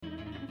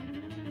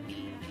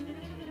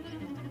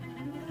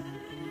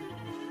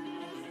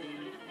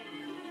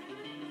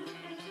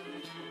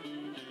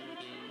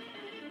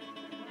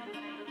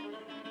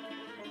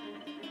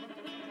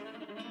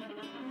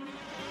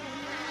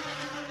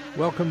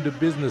Welcome to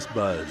Business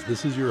Buzz.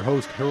 This is your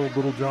host, Harold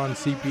Littlejohn,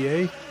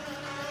 CPA.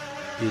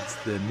 It's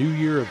the new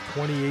year of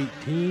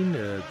 2018.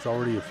 It's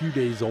already a few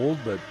days old,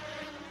 but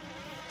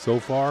so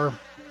far,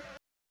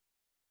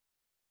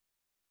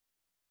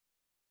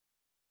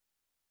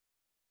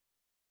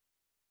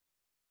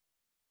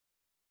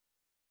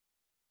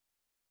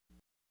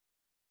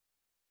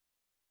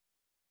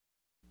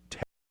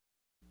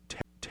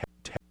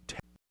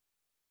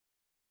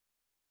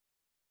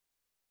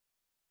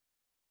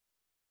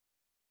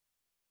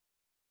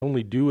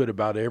 only do it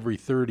about every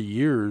 30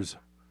 years.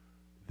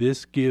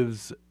 This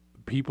gives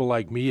people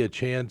like me a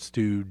chance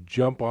to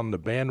jump on the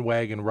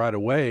bandwagon right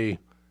away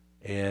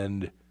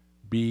and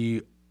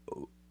be,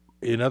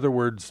 in other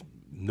words,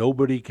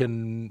 nobody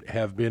can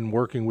have been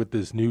working with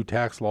this new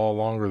tax law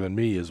longer than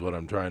me is what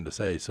I'm trying to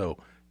say. So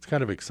it's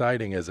kind of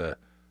exciting as a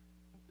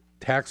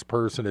tax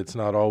person. It's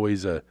not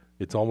always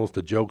it's almost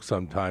a joke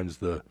sometimes,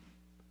 the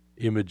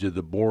image of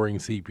the boring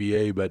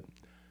CPA, but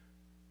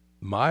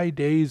my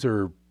days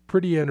are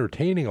pretty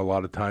entertaining a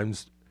lot of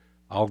times.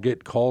 I'll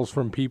get calls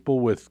from people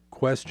with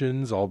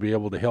questions. I'll be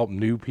able to help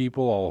new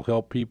people. I'll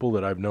help people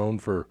that I've known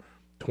for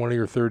 20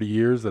 or 30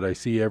 years that I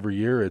see every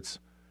year. It's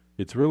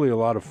really a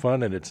lot of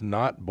fun, and it's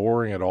not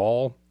boring at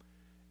all.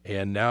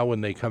 And now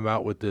when they come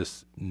out with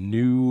this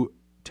new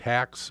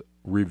tax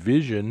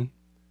revision,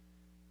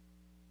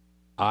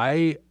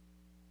 I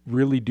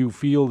really do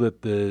feel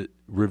that the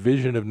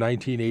revision of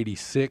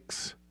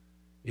 1986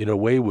 in a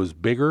way was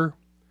bigger.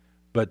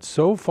 But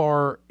so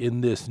far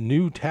in this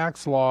new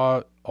tax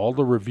law, all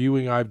the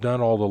reviewing I've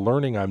done, all the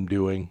learning I'm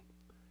doing,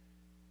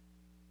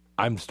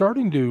 I'm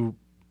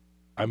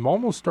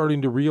almost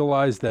starting to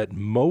realize that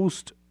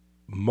most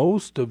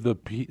of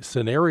the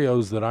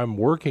scenarios that I'm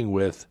working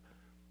with,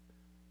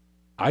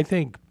 I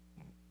think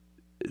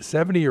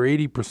 70 or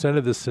 80%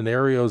 of the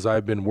scenarios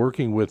I've been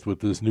working with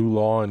this new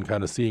law and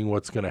kind of seeing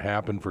what's going to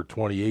happen for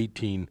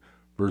 2018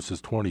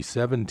 versus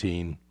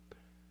 2017,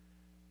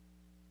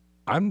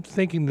 I'm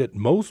thinking that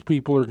most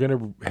people are going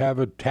to have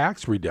a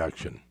tax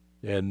reduction.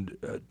 And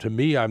to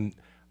me, I'm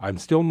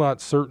still not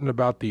certain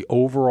about the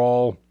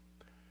overall,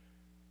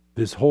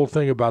 this whole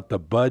thing about the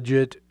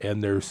budget,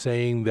 and they're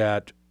saying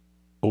that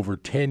over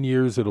 10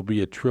 years it'll be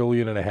 $1.5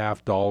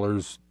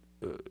 trillion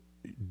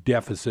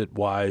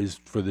deficit-wise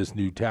for this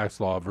new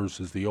tax law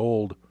versus the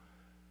old.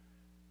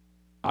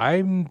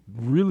 I'm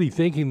really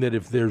thinking that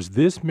if there's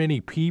this many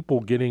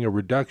people getting a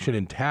reduction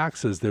in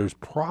taxes, there's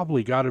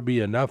probably got to be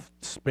enough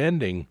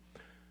spending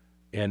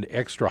and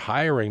extra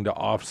hiring to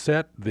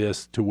offset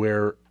this to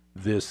where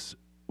this,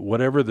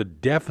 whatever the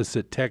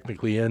deficit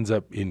technically ends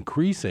up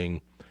increasing,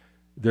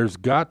 there's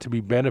got to be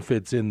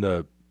benefits in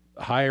the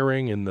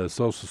hiring and the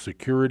Social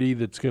Security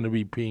that's going to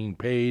be being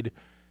paid.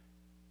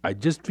 I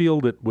just feel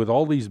that with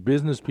all these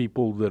business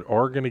people that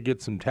are going to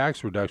get some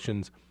tax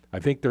reductions, I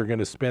think they're going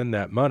to spend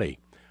that money.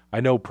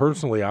 I know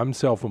personally I'm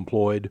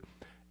self-employed,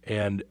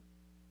 and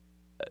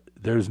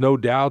there's no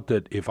doubt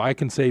that if I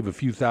can save a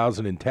few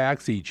thousand in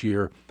tax each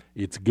year,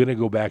 it's going to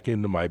go back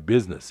into my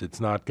business. It's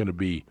not going to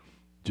be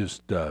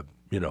just,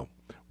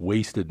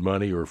 wasted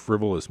money or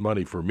frivolous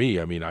money for me.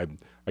 I mean,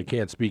 I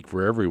can't speak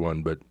for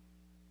everyone, but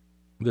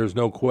there's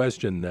no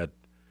question that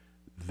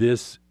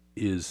this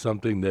is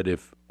something that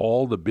if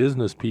all the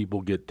business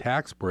people get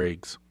tax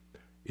breaks,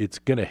 it's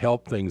going to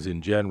help things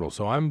in general.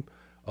 So I'm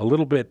a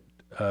little bit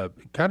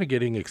kind of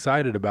getting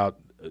excited about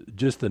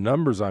just the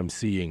numbers I'm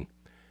seeing.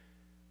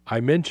 I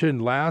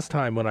mentioned last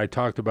time when I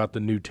talked about the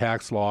new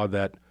tax law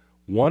that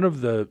one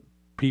of the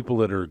people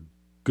that are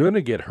going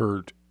to get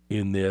hurt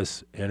in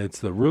this, and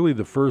it's really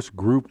the first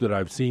group that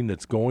I've seen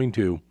that's going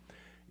to,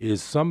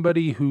 is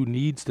somebody who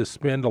needs to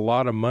spend a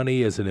lot of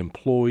money as an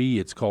employee.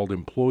 It's called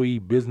employee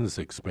business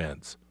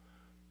expense.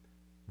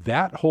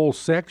 That whole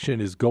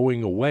section is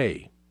going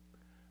away,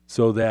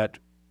 so that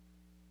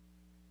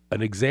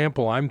an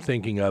example I'm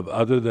thinking of,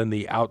 other than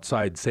the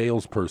outside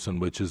salesperson,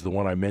 which is the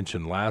one I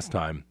mentioned last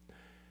time,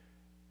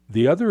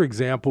 the other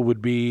example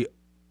would be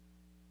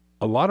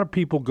a lot of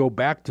people go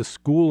back to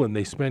school and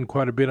they spend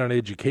quite a bit on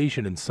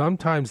education, and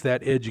sometimes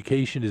that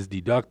education is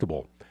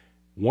deductible.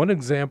 One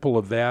example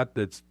of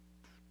that's,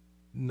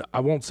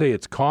 I won't say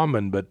it's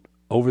common, but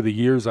over the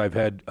years I've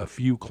had a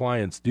few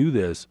clients do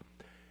this.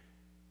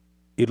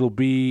 It'll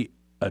be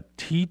a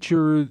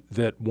teacher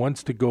that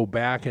wants to go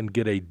back and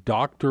get a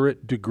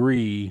doctorate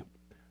degree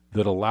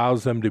that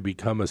allows them to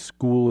become a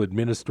school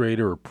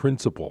administrator or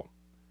principal.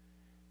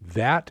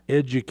 That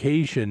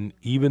education,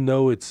 even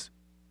though it's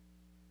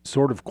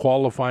sort of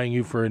qualifying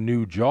you for a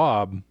new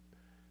job,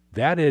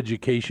 that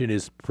education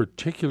is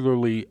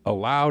particularly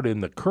allowed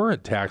in the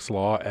current tax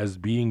law as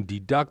being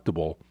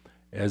deductible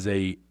as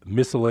a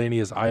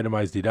miscellaneous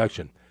itemized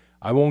deduction.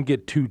 I won't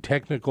get too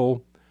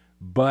technical,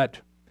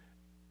 but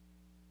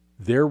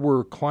there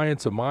were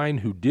clients of mine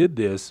who did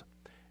this,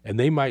 and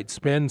they might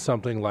spend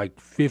something like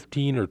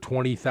 $15,000 or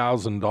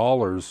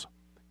 $20,000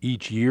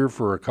 each year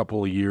for a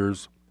couple of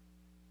years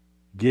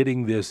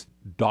getting this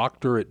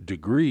doctorate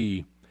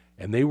degree,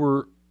 and they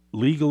were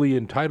legally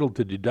entitled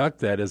to deduct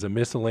that as a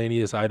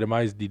miscellaneous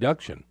itemized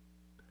deduction.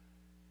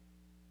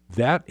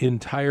 that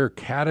entire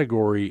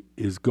category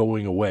is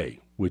going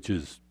away, which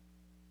is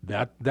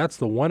that's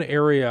the one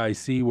area I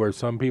see where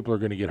some people are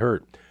going to get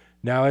hurt.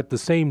 Now, at the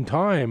same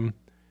time,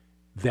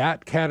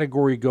 that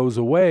category goes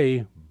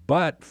away,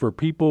 but for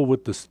people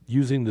with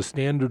using the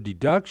standard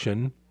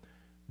deduction,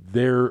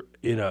 they're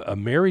in a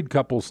married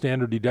couple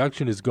standard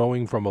deduction is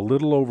going from a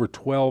little over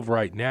 12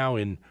 right now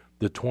in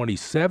the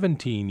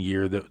 2017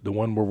 year, the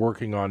one we're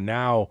working on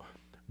now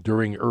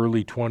during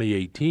early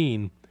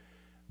 2018.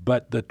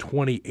 But the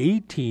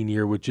 2018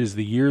 year, which is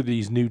the year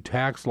these new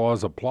tax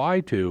laws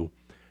apply to,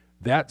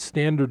 that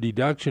standard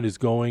deduction is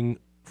going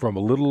from a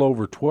little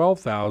over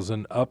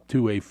 $12,000 up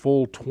to a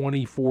full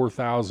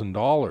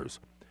 $24,000.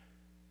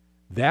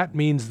 That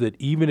means that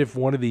even if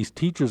one of these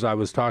teachers I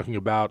was talking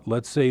about,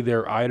 let's say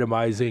they're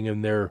itemizing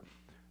and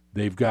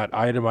they've got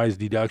itemized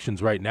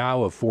deductions right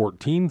now of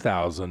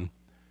 $14,000,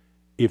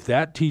 if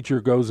that teacher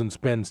goes and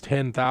spends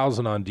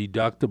 $10,000 on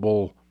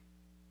deductible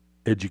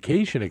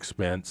education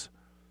expense,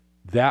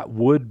 that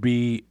would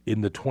be,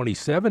 in the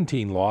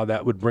 2017 law,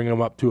 that would bring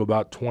them up to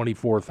about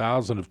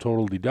 $24,000 of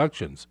total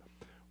deductions.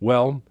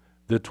 Well,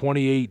 the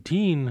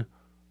 2018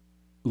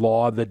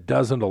 law that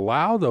doesn't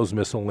allow those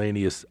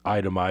miscellaneous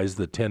itemized,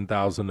 the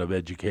 $10,000 of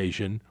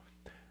education,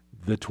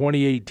 the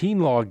 2018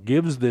 law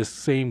gives this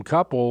same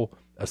couple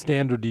a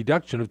standard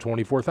deduction of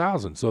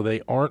 $24,000. So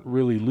they aren't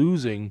really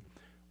losing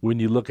when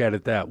you look at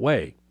it that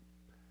way.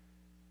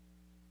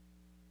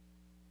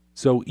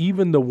 So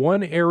even the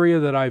one area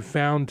that I've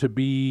found to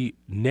be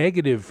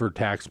negative for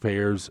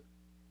taxpayers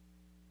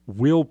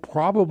will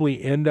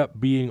probably end up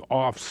being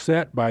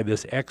offset by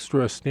this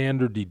extra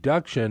standard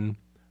deduction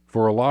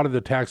for a lot of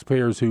the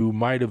taxpayers who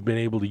might have been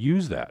able to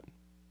use that.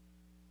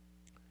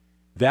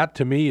 That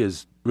to me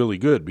is really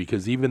good,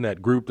 because even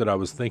that group that I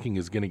was thinking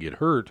is going to get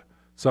hurt,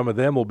 some of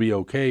them will be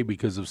okay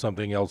because of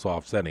something else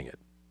offsetting it.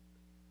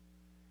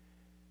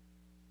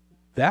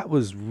 That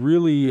was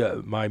really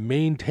my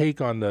main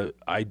take on the.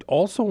 I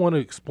also want to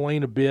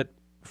explain a bit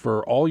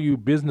for all you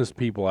business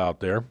people out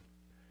there.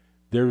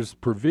 There's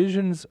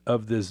provisions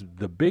of this.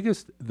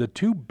 The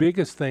two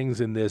biggest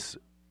things in this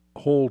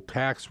whole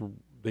tax.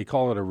 They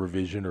call it a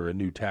revision or a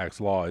new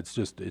tax law. It's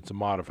a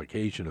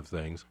modification of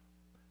things.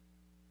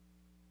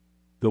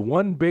 The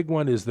one big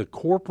one is the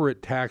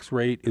corporate tax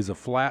rate is a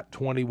flat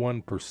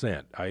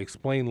 21%. I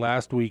explained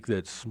last week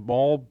that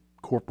small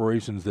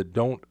corporations that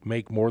don't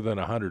make more than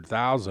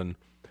 $100,000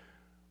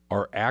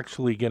 are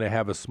actually going to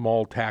have a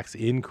small tax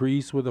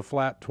increase with a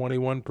flat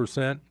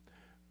 21%,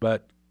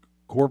 but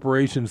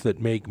corporations that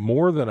make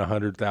more than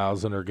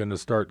 $100,000 are going to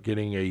start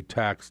getting a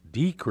tax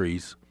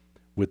decrease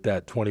with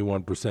that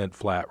 21%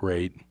 flat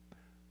rate.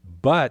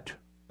 But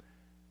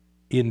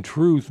in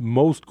truth,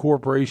 most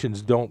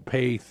corporations don't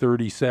pay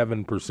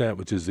 37%,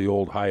 which is the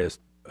old highest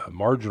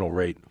marginal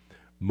rate.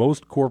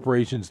 Most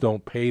corporations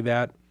don't pay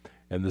that.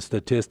 And the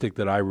statistic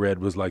that I read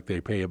was like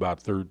they pay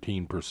about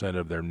 13%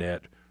 of their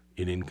net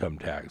in income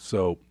tax.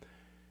 So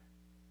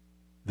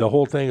the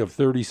whole thing of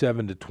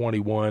 37 to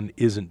 21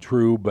 isn't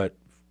true, but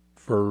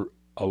for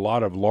a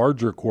lot of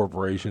larger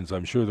corporations,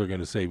 I'm sure they're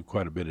going to save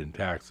quite a bit in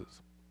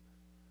taxes.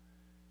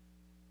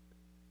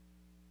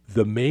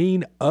 The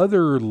main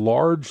other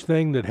large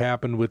thing that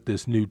happened with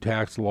this new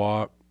tax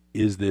law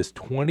is this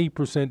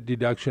 20%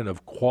 deduction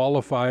of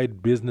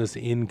qualified business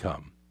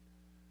income.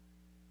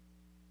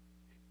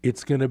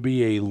 It's going to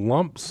be a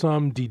lump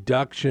sum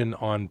deduction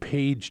on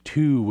page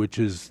 2, which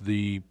is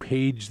the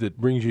page that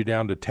brings you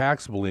down to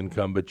taxable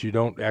income, but you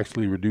don't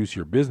actually reduce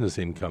your business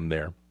income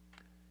there.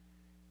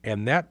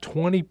 And that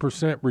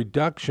 20%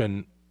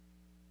 reduction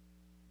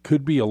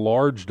could be a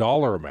large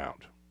dollar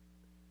amount.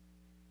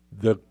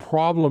 The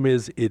problem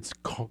is it's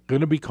going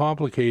to be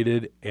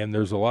complicated, and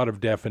there's a lot of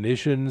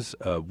definitions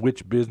of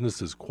which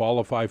businesses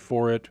qualify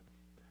for it,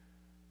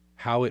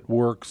 how it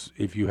works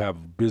if you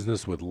have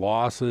business with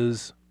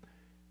losses.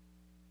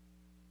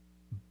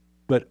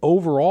 But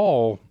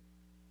overall,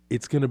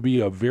 it's going to be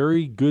a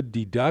very good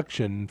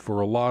deduction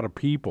for a lot of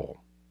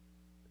people.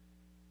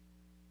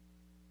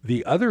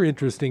 The other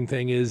interesting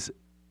thing is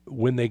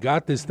when they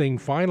got this thing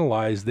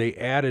finalized, they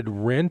added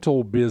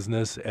rental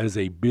business as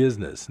a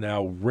business.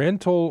 Now,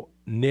 rental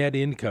net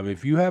income,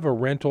 if you have a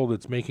rental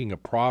that's making a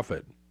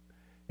profit,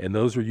 and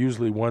those are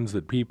usually ones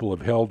that people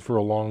have held for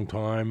a long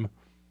time,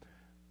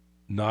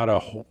 not a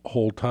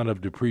whole ton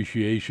of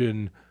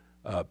depreciation,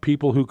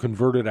 people who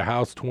converted a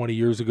house 20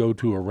 years ago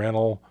to a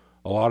rental,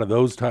 a lot of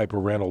those type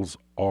of rentals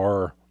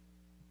are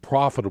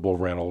profitable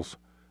rentals.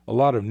 A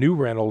lot of new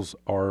rentals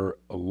are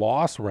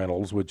loss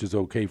rentals, which is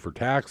okay for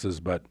taxes,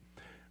 but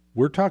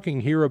we're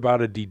talking here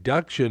about a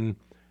deduction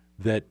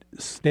that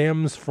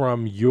stems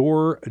from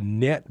your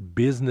net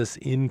business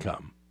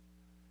income.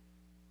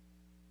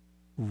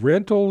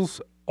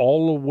 Rentals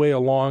all the way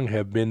along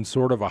have been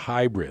sort of a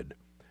hybrid.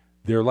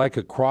 They're like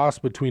a cross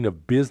between a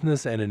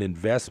business and an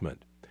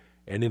investment.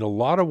 And in a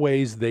lot of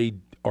ways, they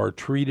are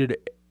treated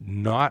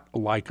not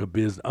like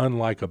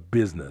unlike a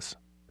business.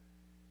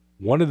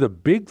 One of the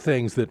big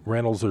things that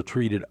rentals are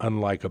treated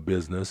unlike a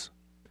business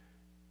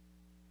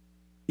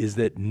is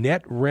that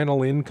net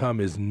rental income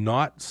is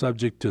not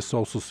subject to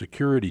Social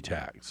Security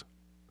tax.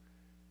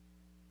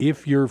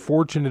 If you're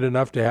fortunate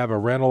enough to have a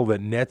rental that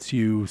nets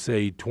you,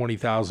 say,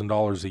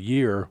 $20,000 a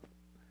year,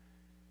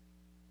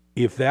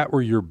 if that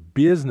were your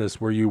business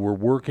where you were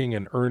working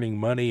and earning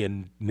money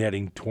and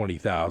netting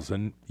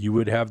 $20,000, you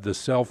would have the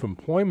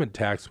self-employment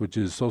tax, which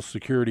is Social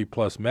Security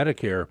plus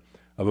Medicare,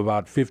 of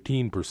about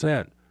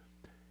 15%.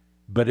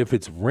 But if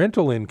it's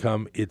rental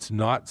income, it's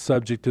not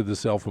subject to the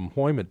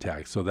self-employment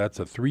tax. So that's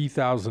a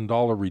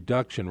 $3,000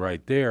 reduction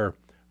right there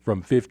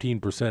from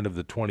 15% of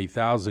the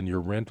 $20,000 your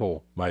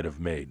rental might have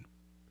made.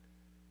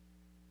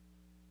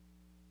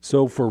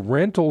 So for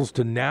rentals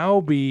to now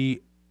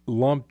be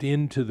lumped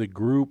into the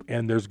group,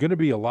 and there's going to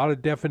be a lot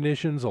of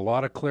definitions, a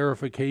lot of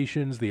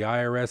clarifications. The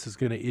IRS is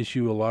going to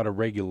issue a lot of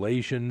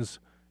regulations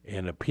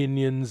and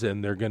opinions,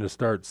 and they're going to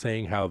start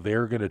saying how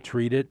they're going to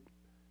treat it.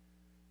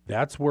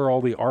 That's where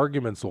all the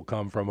arguments will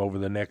come from over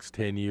the next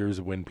 10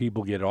 years when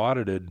people get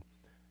audited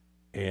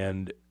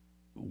and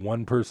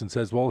one person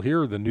says, well,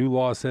 here, the new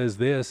law says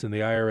this, and the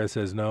IRS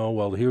says, no,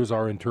 well, here's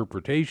our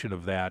interpretation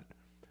of that,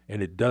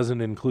 and it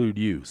doesn't include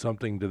you,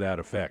 something to that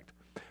effect.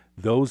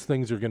 Those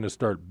things are going to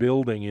start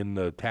building in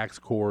the tax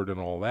court and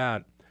all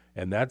that,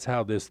 and that's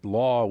how this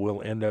law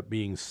will end up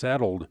being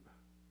settled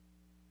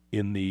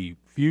in the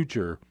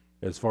future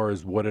as far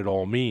as what it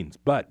all means.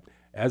 But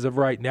as of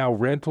right now,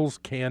 rentals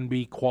can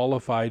be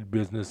qualified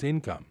business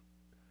income.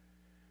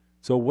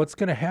 So what's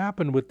going to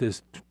happen with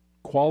this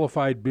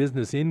qualified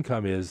business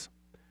income is,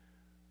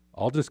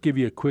 I'll just give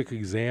you a quick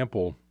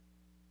example.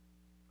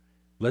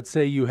 Let's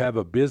say you have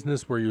a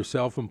business where you're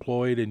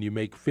self-employed and you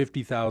make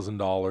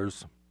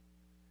 $50,000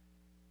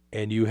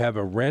 and you have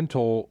a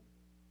rental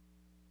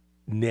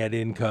net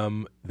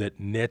income that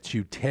nets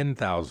you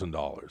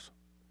 $10,000.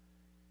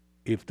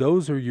 If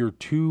those are your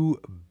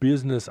two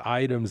business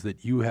items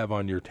that you have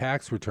on your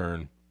tax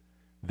return,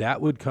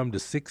 that would come to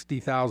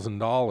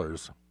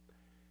 $60,000.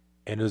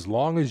 And as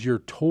long as your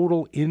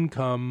total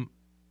income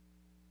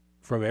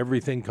from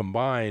everything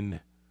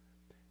combined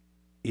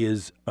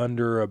is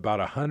under about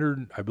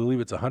 100, I believe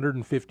it's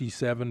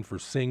 157 for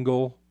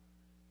single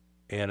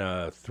and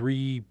a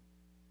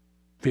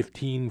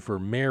 315 for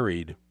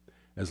married,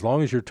 as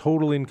long as your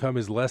total income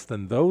is less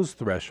than those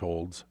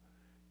thresholds,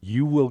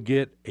 you will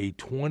get a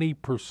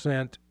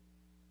 20%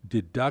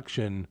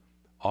 deduction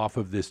off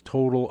of this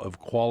total of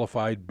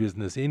qualified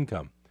business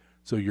income.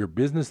 So your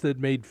business that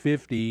made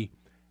 50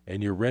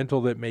 and your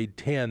rental that made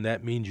 10,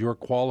 that means your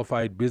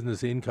qualified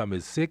business income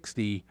is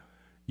 60,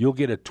 you'll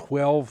get a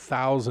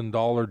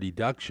 $12,000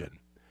 deduction.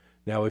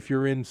 Now, if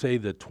you're in, say,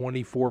 the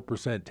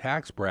 24%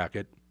 tax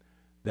bracket,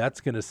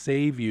 that's going to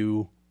save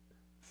you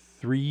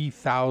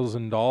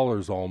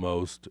 $3,000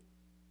 almost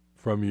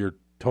from your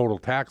total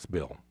tax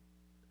bill.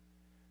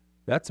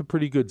 That's a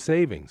pretty good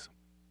savings.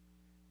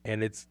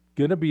 And it's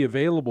going to be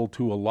available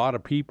to a lot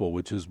of people,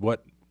 which is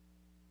what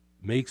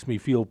makes me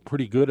feel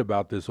pretty good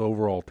about this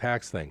overall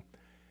tax thing.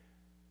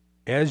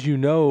 As you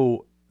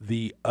know,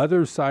 the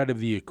other side of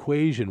the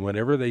equation,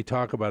 whenever they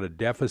talk about a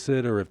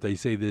deficit or if they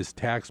say this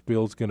tax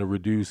bill is going to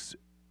reduce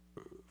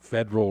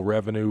federal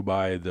revenue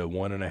by the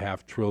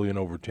 $1.5 trillion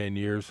over 10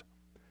 years,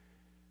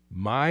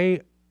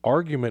 my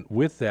argument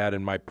with that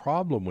and my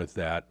problem with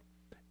that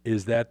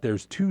is that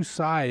there's two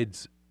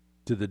sides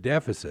to the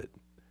deficit.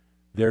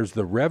 There's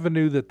the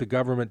revenue that the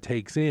government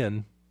takes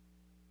in,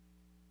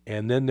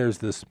 and then there's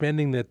the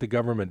spending that the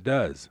government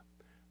does.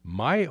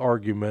 My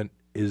argument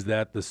is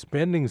that the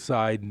spending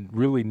side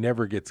really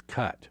never gets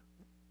cut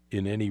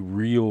in any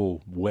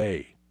real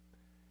way.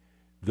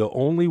 The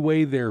only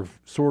way they're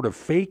sort of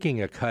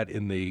faking a cut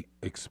in the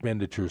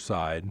expenditure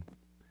side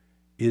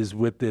is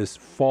with this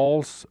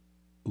false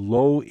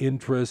low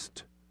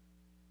interest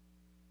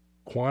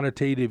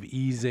quantitative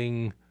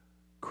easing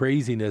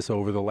craziness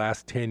over the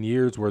last 10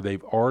 years where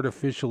they've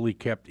artificially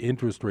kept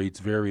interest rates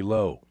very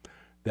low.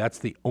 That's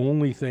the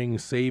only thing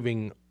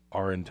saving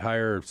our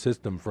entire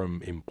system from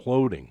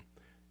imploding.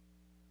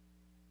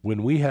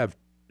 When we have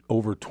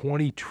over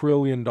 $20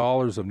 trillion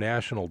of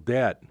national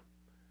debt,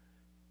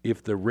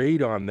 if the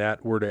rate on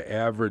that were to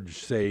average,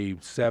 say,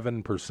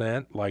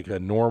 7%, like a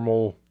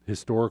normal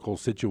historical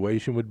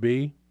situation would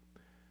be,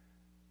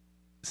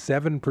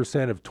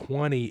 7% of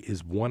 20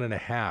 is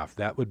 1.5.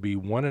 That would be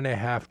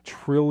 $1.5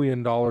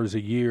 trillion a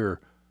year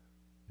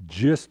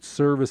just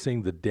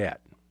servicing the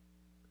debt.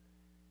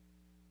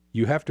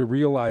 You have to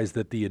realize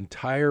that the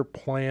entire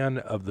plan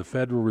of the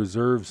Federal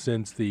Reserve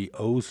since the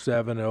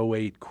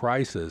 07-08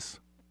 crisis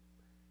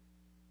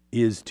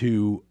is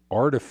to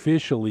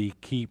artificially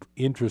keep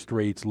interest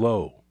rates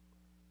low.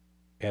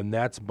 And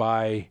that's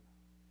by,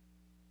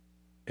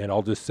 and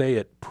I'll just say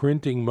it,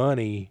 printing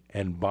money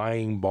and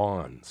buying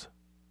bonds.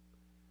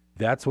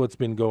 That's what's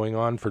been going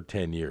on for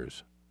 10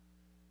 years.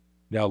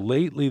 Now,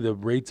 lately, the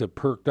rates have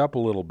perked up a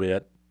little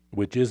bit,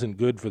 which isn't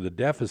good for the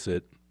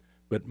deficit.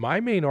 But my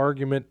main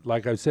argument,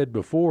 like I said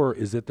before,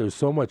 is that there's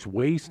so much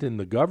waste in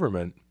the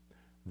government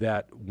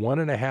that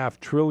 $1.5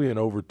 trillion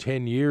over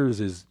 10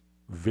 years is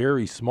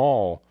very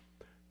small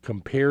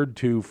compared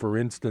to, for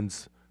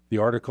instance, the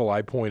article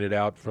I pointed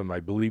out from, I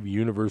believe,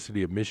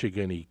 University of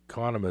Michigan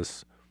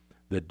economists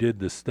that did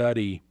the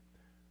study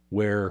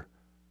where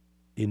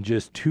in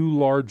just 2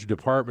 large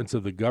departments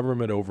of the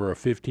government over a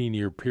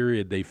 15-year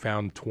period, they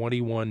found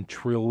 $21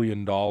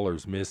 trillion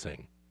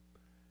missing.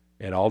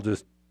 And I'll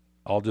just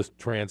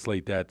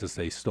translate that to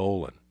say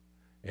stolen.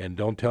 And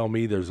don't tell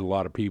me there's a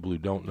lot of people who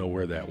don't know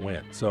where that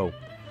went. So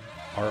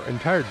our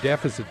entire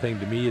deficit thing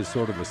to me is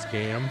sort of a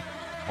scam.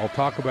 I'll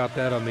talk about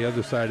that on the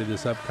other side of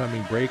this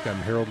upcoming break. I'm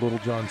Harold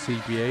Littlejohn,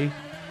 CPA,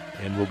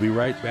 and we'll be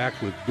right back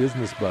with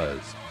Business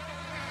Buzz.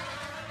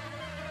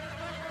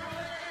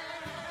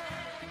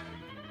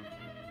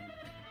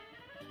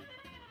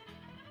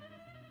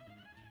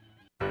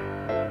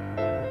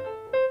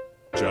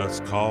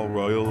 Just call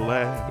Royal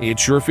Land. It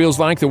sure feels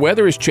like the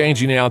weather is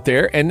changing out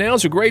there, and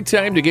now's a great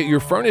time to get your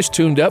furnace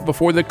tuned up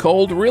before the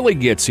cold really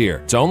gets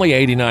here. It's only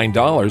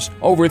 $89,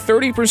 over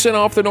 30%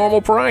 off the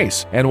normal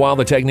price. And while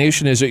the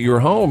technician is at your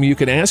home, you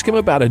can ask him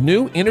about a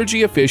new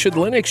energy-efficient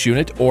Lennox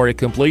unit or a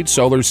complete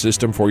solar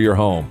system for your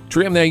home.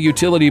 Trim that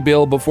utility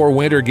bill before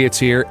winter gets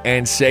here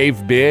and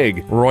save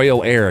big.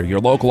 Royal Air, your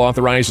local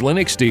authorized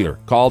Lennox dealer.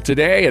 Call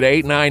today at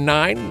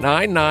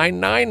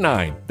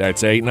 899-9999.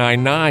 That's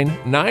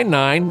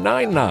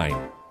 899-9999.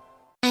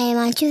 I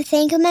want to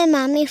thank my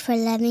mommy for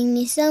loving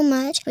me so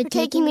much, for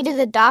taking me to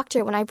the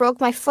doctor when I broke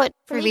my foot,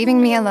 for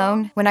leaving me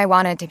alone when I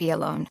wanted to be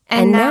alone.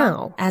 And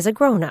now, as a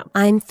grown-up,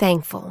 I'm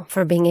thankful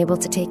for being able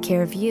to take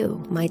care of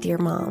you, my dear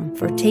mom,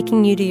 for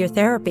taking you to your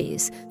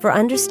therapies, for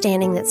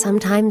understanding that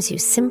sometimes you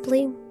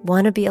simply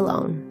want to be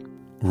alone.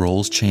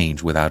 Roles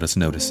change without us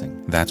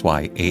noticing. That's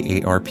why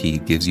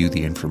AARP gives you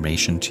the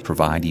information to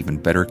provide even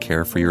better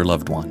care for your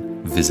loved one.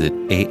 Visit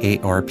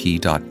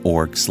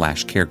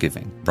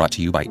aarp.org/caregiving. Brought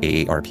to you by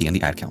AARP and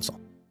the Ad Council.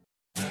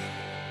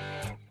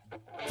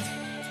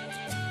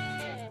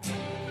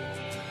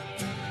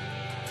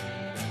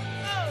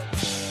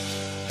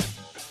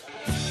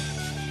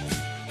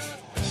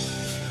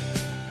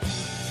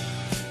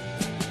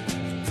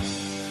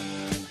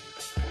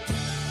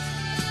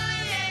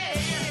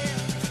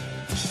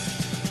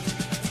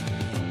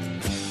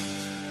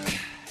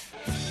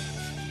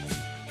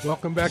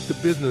 Welcome back to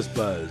Business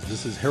Buzz.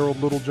 This is Harold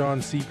Littlejohn,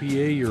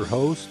 CPA, your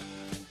host.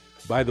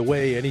 By the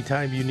way,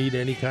 anytime you need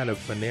any kind of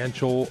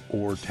financial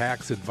or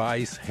tax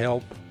advice,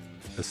 help,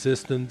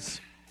 assistance,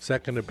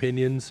 second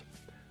opinions,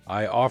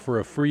 I offer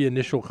a free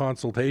initial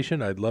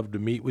consultation. I'd love to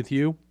meet with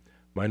you.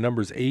 My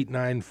number is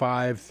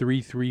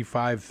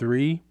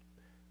 895-3353.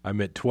 I'm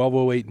at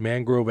 1208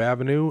 Mangrove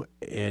Avenue,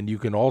 and you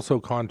can also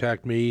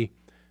contact me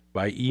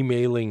by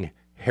emailing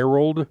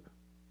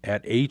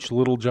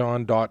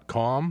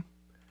harold@hlittlejohn.com.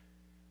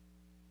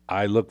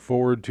 I look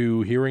forward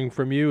to hearing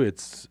from you.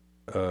 It's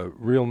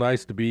real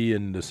nice to be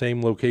in the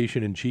same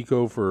location in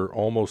Chico for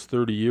almost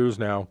 30 years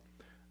now.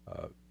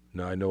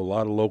 Now I know a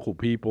lot of local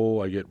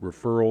people. I get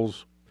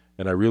referrals,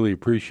 and I really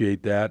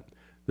appreciate that.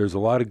 There's a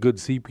lot of good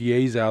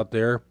CPAs out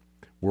there.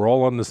 We're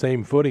all on the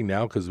same footing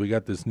now because we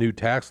got this new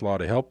tax law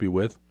to help you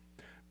with.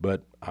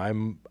 But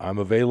I'm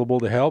available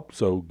to help,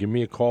 so give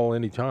me a call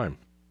anytime.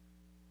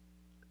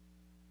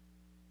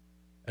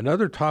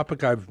 Another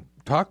topic I've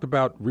talked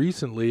about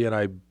recently, and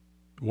I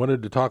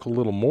wanted to talk a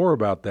little more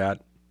about that,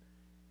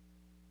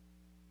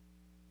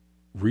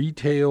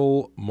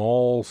 retail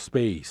mall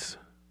space.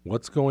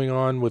 What's going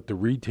on with the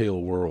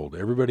retail world?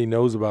 Everybody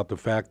knows about the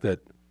fact that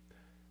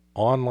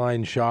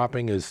online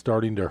shopping is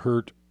starting to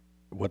hurt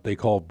what they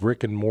call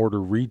brick and mortar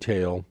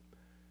retail.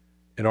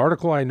 An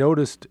article I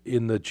noticed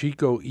in the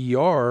Chico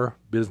ER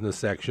business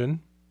section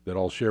that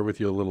I'll share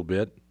with you a little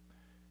bit.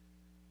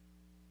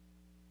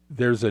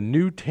 There's a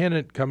new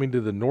tenant coming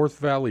to the North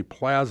Valley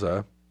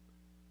Plaza.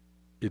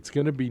 It's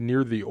going to be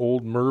near the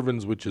old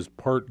Mervyn's, which is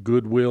part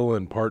Goodwill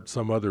and part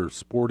some other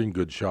sporting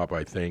goods shop,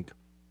 I think.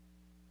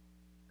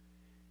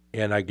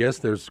 And I guess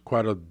there's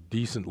quite a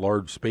decent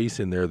large space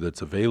in there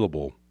that's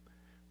available.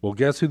 Well,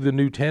 guess who the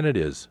new tenant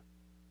is?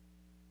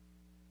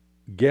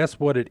 Guess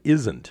what it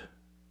isn't?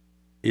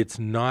 It's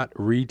not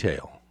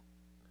retail.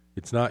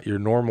 It's not your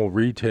normal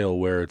retail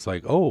where it's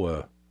like,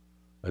 oh,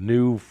 a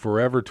new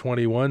Forever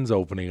 21's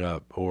opening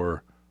up,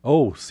 or,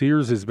 oh,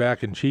 Sears is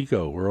back in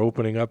Chico. We're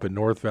opening up at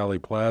North Valley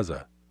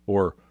Plaza.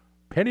 Or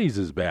Penny's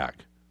is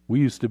back.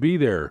 We used to be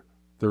there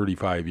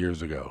 35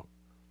 years ago.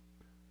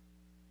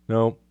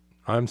 No,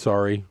 I'm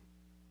sorry.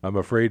 I'm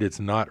afraid it's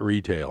not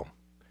retail.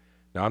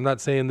 Now, I'm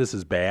not saying this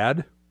is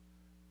bad,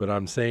 but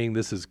I'm saying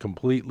this is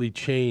completely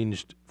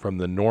changed from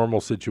the normal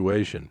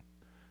situation.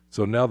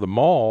 So now the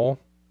mall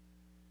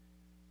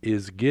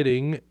is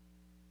getting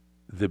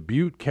the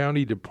Butte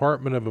County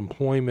Department of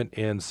Employment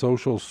and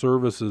Social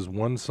Services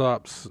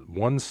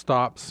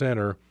one-stop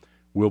center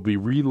will be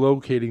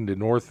relocating to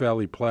North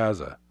Valley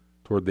Plaza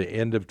toward the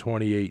end of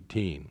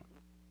 2018.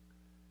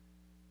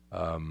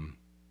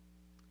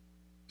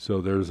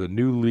 So there's a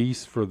new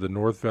lease for the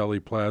North Valley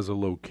Plaza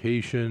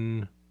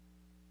location,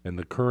 and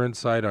the current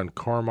site on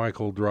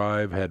Carmichael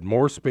Drive had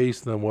more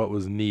space than what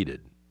was needed.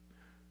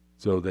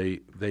 So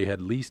they had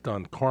leased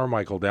on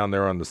Carmichael down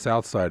there on the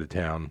south side of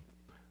town,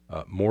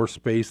 more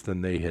space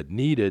than they had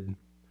needed.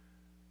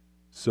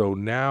 So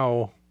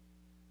now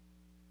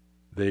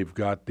they've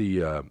got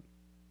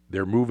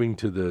they're moving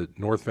to the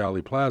North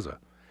Valley Plaza.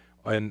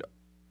 And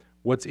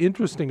what's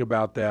interesting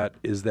about that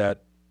is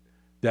that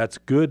that's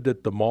good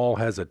that the mall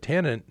has a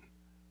tenant,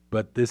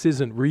 but this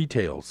isn't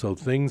retail. So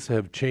things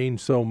have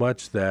changed so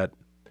much that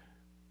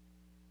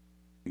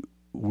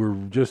we're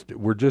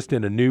just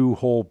in a new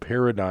whole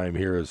paradigm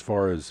here as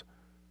far as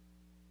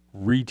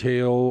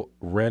retail,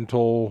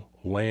 rental,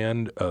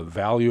 land,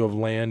 value of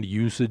land,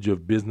 usage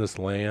of business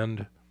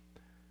land.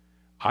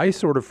 I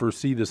sort of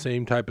foresee the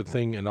same type of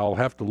thing, and I'll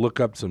have to look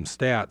up some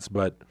stats,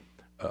 but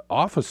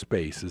office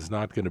space is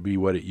not going to be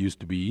what it used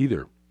to be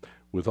either.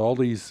 With all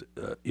these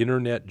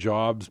internet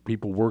jobs,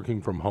 people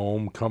working from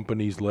home,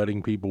 companies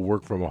letting people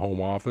work from a home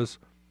office,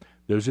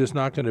 there's just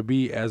not going to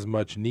be as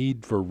much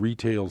need for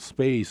retail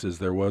space as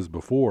there was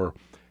before.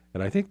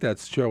 And I think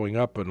that's showing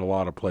up in a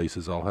lot of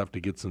places. I'll have to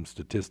get some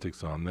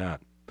statistics on that.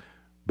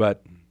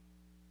 But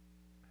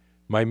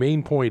my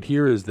main point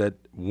here is that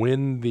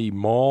when the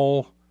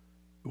mall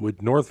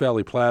with North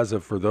Valley Plaza,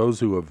 for those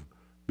who have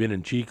been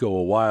in Chico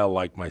a while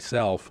like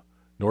myself,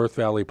 North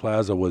Valley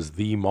Plaza was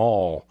the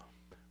mall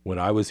when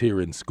I was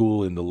here in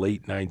school in the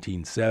late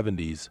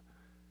 1970s.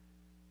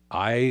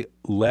 I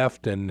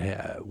left and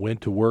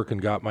went to work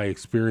and got my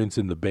experience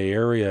in the Bay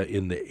Area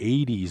in the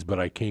 80s, but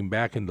I came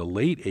back in the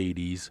late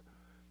 80s.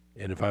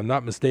 And if I'm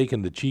not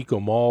mistaken, the Chico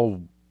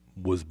Mall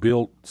was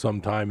built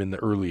sometime in the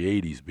early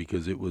 80s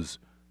because it was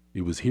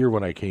here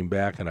when I came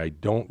back, and I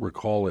don't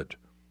recall it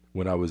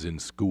when I was in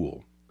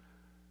school.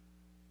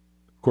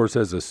 Of course,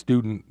 as a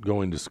student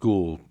going to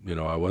school,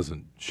 I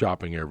wasn't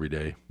shopping every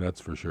day, that's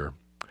for sure.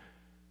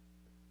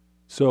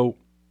 So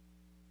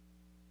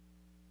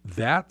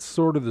that's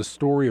sort of the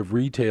story of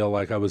retail,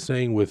 like I was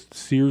saying, with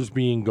Sears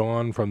being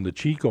gone from the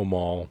Chico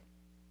Mall.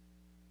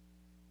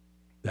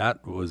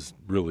 That was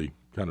really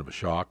kind of a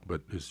shock,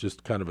 but it's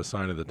just kind of a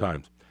sign of the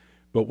times.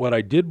 But what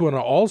I did want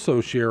to also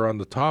share on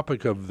the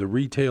topic of the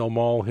retail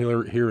mall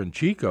here in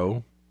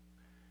Chico,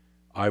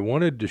 I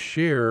wanted to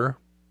share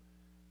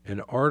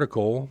an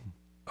article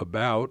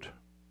about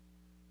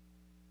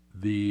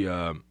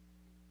the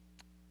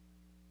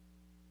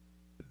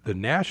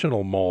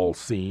national mall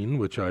scene,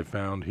 which I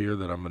found here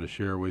that I'm going to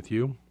share with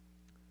you.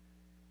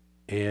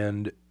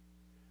 And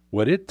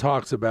what it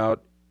talks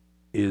about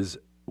is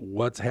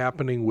what's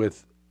happening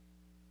with,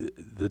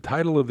 the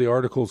title of the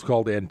article is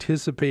called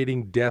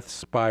Anticipating Death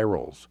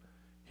Spirals.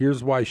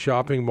 Here's why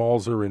shopping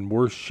malls are in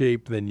worse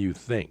shape than you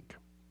think.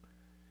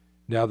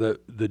 Now,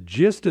 the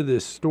gist of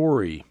this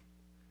story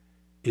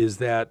is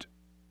that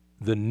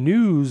the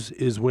news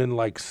is when,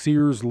 like,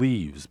 Sears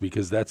leaves,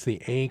 because that's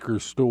the anchor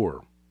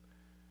store.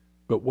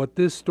 But what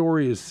this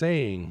story is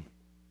saying,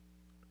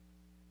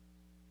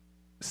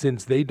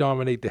 since they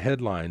dominate the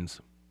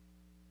headlines,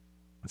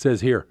 it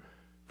says here,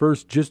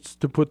 first, just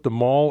to put the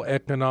mall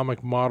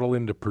economic model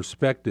into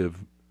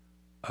perspective,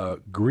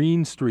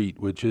 Green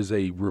Street, which is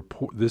a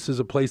report, this is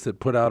a place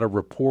that put out a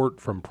report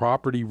from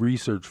property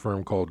research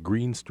firm called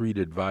Green Street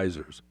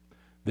Advisors.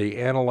 They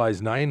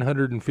analyzed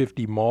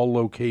 950 mall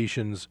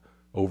locations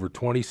over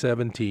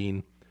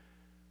 2017,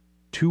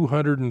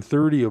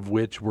 230 of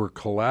which were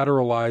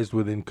collateralized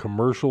within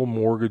commercial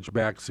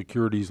mortgage-backed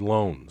securities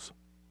loans.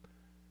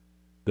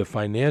 The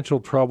financial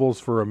troubles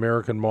for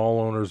American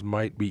mall owners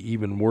might be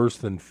even worse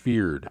than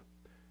feared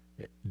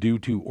due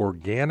to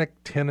organic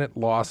tenant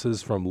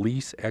losses from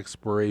lease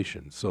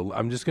expirations. So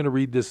I'm just going to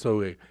read this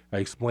so I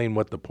explain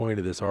what the point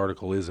of this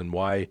article is and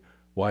why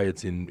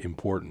it's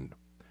important.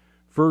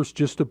 First,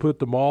 just to put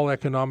the mall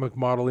economic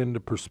model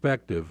into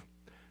perspective,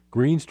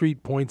 Green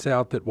Street points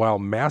out that while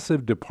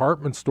massive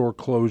department store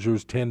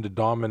closures tend to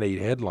dominate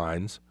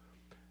headlines,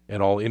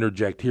 and I'll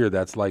interject here,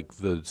 that's like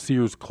the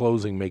Sears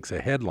closing makes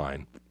a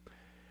headline,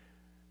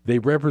 they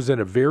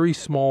represent a very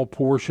small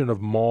portion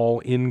of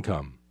mall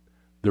income.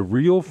 The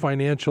real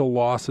financial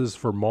losses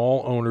for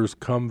mall owners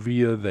come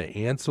via the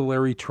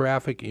ancillary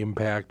traffic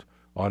impact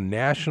on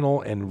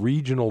national and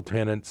regional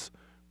tenants,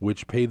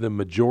 which pay the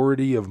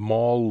majority of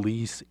mall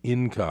lease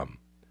income.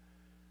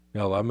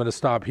 Now, I'm going to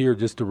stop here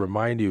just to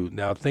remind you.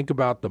 Now, think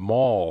about the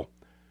mall.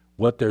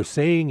 What they're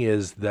saying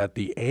is that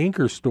the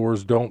anchor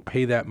stores don't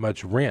pay that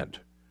much rent.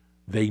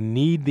 They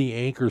need the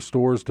anchor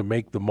stores to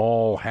make the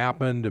mall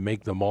happen, to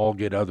make the mall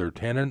get other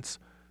tenants.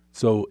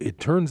 So it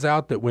turns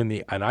out that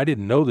and I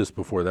didn't know this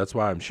before, that's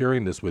why I'm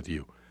sharing this with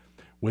you.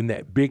 When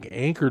that big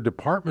anchor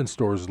department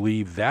stores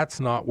leave, that's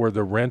not where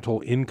the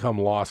rental income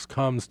loss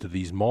comes to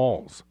these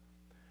malls.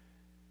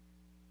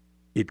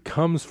 It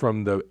comes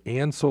from the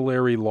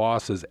ancillary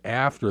losses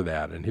after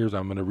that. And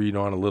I'm going to read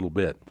on a little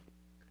bit.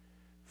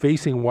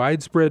 Facing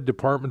widespread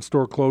department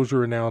store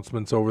closure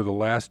announcements over the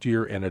last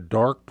year and a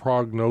dark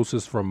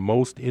prognosis from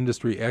most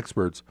industry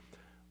experts,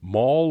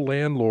 mall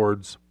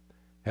landlords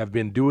have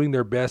been doing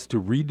their best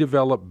to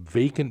redevelop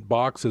vacant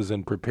boxes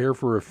and prepare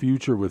for a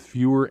future with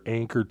fewer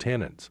anchor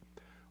tenants.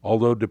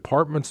 Although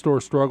department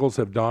store struggles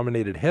have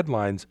dominated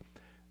headlines,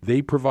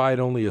 they provide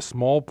only a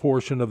small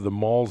portion of the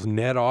mall's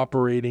net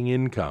operating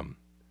income,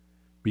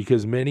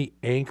 because many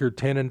anchor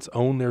tenants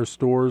own their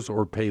stores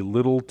or pay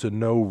little to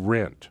no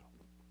rent.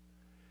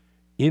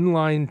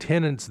 Inline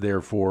tenants,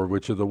 therefore,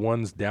 which are the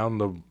ones down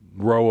the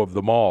row of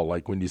the mall,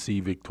 like when you see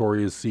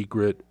Victoria's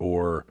Secret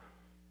or,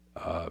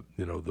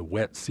 the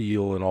Wet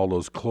Seal and all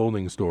those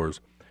clothing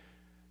stores.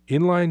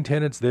 Inline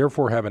tenants,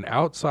 therefore, have an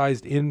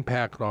outsized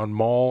impact on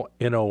mall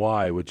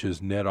NOI, which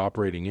is net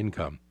operating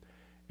income,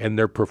 and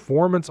their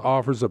performance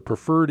offers a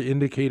preferred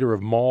indicator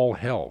of mall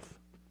health.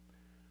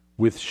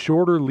 With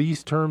shorter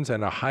lease terms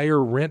and a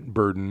higher rent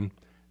burden,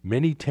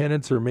 many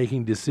tenants are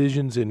making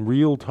decisions in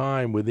real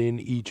time within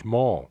each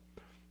mall.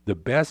 The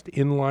best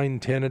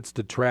inline tenants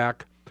to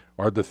track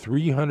are the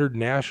 300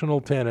 national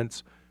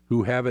tenants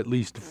who have at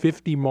least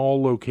 50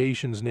 mall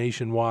locations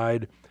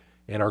nationwide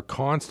and are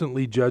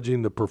constantly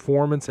judging the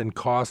performance and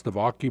cost of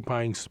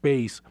occupying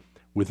space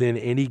within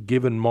any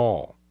given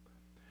mall.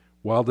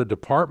 While the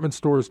department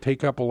stores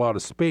take up a lot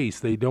of space,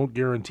 they don't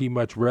guarantee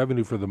much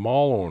revenue for the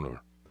mall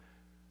owner.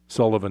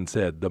 Sullivan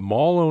said, the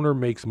mall owner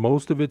makes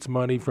most of its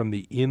money from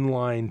the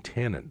inline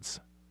tenants.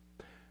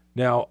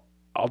 Now,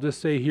 I'll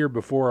just say here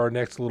before our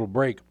next little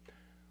break,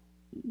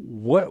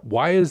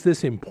 why is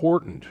this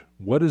important?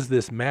 What does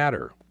this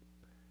matter?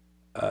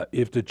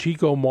 If the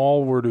Chico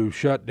Mall were to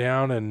shut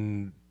down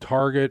and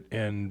Target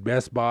and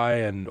Best Buy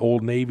and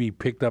Old Navy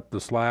picked up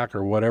the slack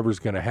or whatever's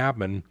going to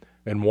happen,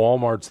 and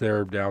Walmart's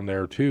down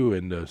there too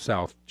in the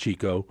South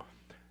Chico,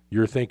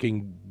 you're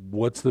thinking,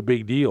 what's the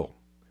big deal?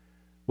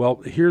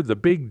 Well, here the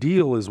big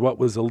deal is what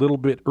was a little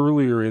bit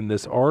earlier in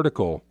this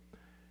article.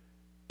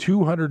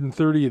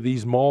 230 of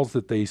these malls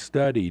that they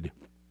studied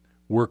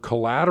were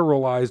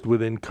collateralized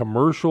within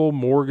commercial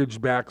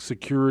mortgage-backed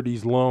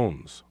securities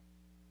loans.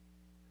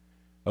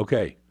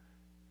 Okay,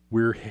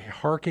 we're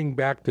harking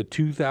back to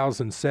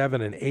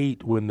 2007 and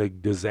 8 when the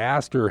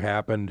disaster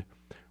happened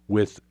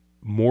with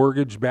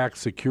mortgage-backed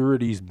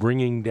securities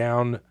bringing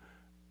down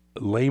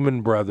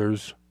Lehman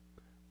Brothers,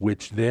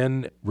 which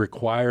then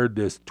required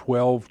this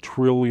 $12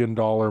 trillion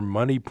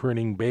money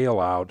printing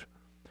bailout.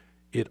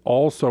 It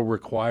also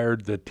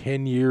required the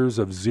 10 years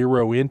of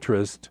zero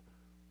interest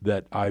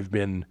that I've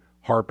been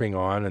harping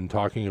on and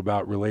talking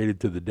about related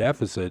to the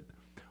deficit.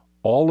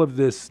 All of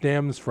this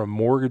stems from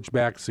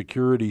mortgage-backed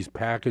securities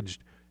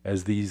packaged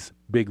as these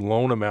big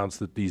loan amounts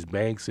that these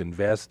banks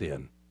invest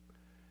in.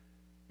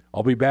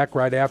 I'll be back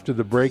right after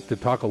the break to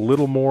talk a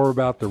little more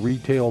about the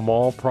retail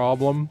mall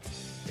problem,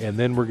 and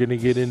then we're going to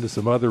get into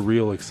some other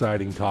real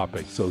exciting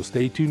topics. So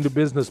stay tuned to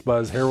Business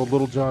Buzz. Harold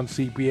Littlejohn,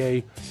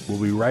 CPA.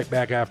 We'll be right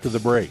back after the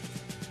break.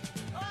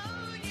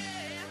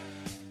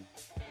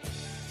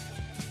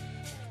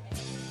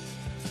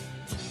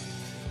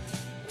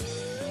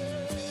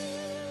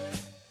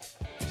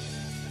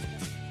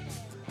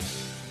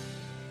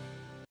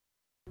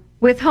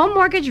 With home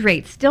mortgage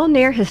rates still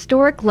near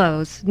historic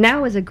lows,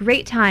 now is a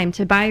great time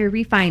to buy or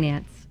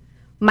refinance.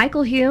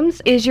 Michael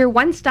Humes is your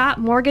one-stop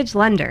mortgage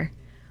lender.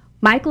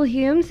 Michael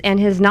Humes and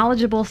his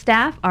knowledgeable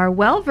staff are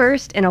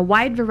well-versed in a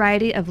wide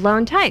variety of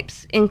loan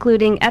types,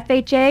 including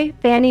FHA,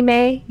 Fannie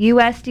Mae,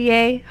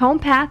 USDA,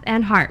 HomePath,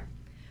 and HARP.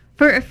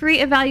 For a free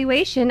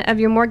evaluation of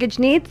your mortgage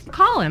needs,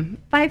 call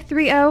him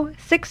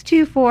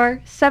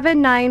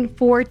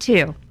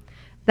 530-624-7942.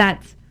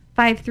 That's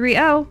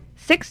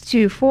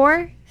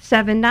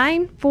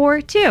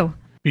 530-624-7942.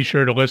 Be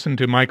sure to listen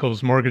to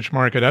Michael's Mortgage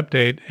Market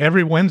Update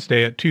every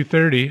Wednesday at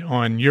 2:30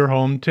 on Your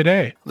Home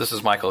Today. This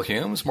is Michael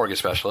Humes, mortgage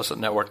specialist at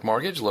Network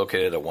Mortgage,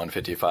 located at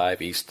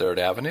 155 East 3rd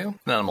Avenue.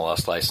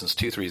 NMLS license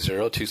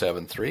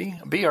 230273,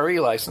 BRE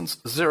license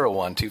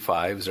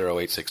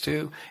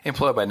 01250862,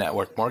 employed by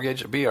Network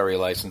Mortgage, BRE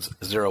license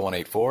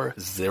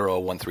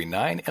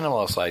 01840139,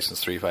 NMLS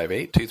license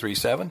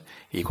 358237,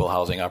 equal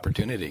housing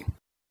opportunity.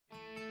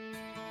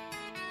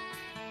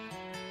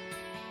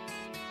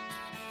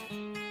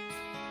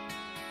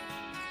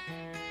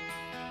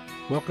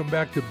 Welcome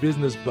back to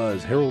Business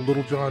Buzz. Harold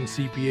Littlejohn,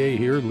 CPA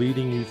here,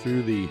 leading you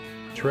through the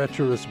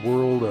treacherous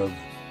world of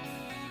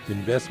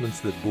investments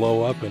that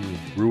blow up and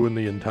ruin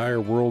the entire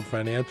world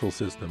financial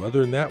system. Other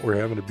than that, we're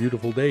having a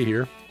beautiful day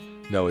here.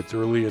 No, it's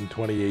early in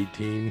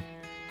 2018.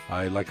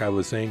 Like I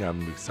was saying,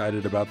 I'm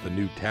excited about the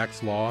new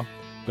tax law.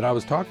 But I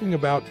was talking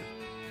about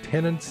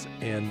tenants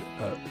and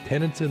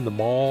tenants in the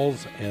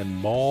malls and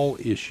mall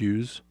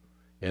issues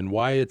and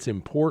why it's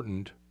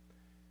important.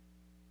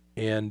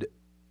 And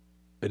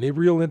a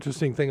real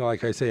interesting thing,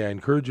 like I say, I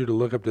encourage you to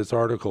look up this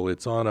article.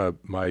 It's on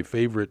my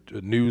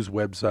favorite news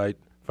website,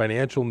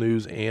 financial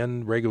news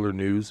and regular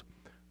news,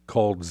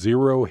 called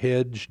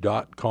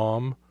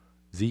zerohedge.com,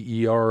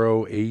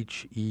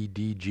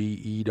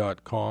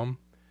 zerohedge.com.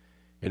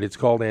 And it's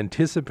called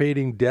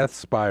Anticipating Death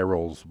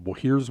Spirals. Well,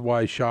 here's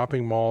why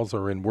shopping malls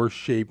are in worse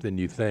shape than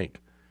you think.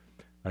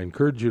 I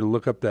encourage you to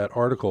look up that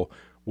article.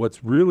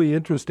 What's really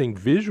interesting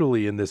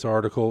visually in this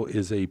article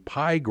is a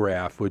pie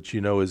graph, which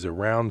is a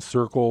round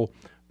circle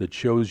that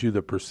shows you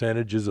the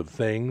percentages of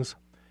things.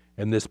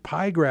 And this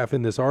pie graph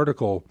in this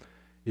article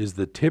is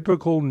the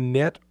typical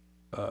net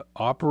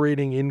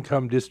operating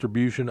income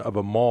distribution of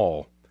a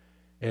mall.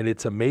 And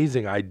it's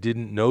amazing. I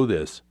didn't know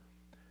this.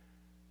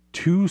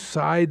 Two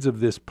sides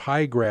of this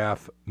pie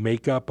graph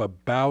make up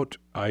about,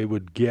 I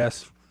would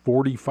guess,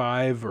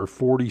 45 or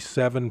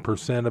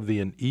 47% of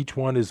each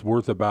one is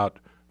worth about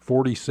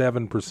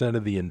 47%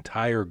 of the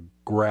entire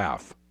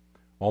graph,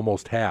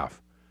 almost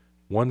half.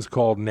 One's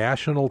called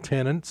national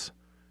tenants.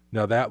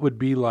 Now that would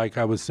be like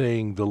I was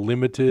saying, the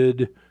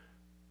limited,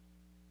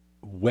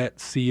 Wet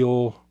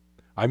Seal.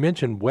 I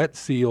mentioned Wet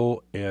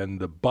Seal, and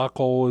the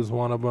Buckle is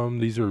one of them.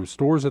 These are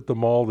stores at the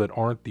mall that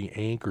aren't the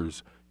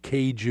anchors.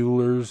 Kay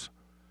Jewelers.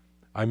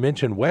 I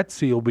mentioned Wet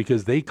Seal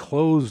because they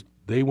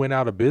went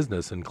out of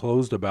business and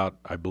closed about,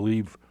 I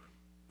believe,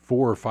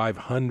 400 or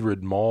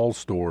 500 mall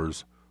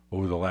stores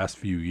over the last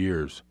few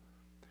years.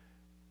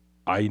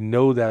 I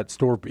know that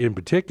store in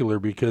particular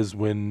because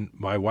when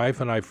my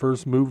wife and I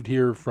first moved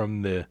here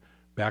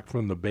back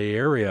from the Bay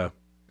Area,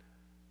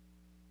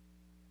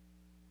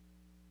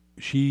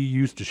 she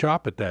used to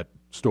shop at that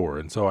store.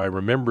 And so I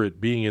remember it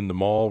being in the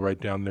mall right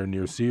down there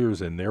near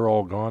Sears, and they're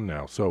all gone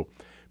now.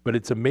 But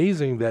it's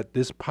amazing that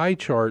this pie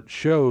chart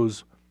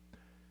shows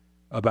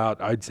about,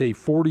 I'd say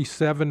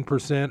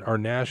 47% are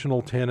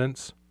national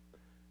tenants.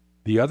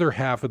 The other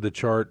half of the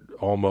chart,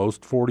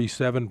 almost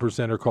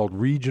 47%, are called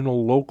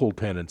regional local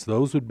tenants.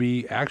 Those would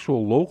be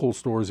actual local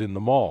stores in the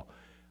mall.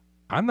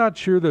 I'm not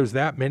sure there's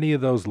that many of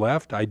those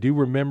left. I do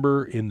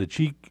remember in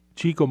the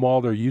Chico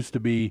Mall there used to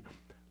be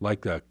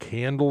like a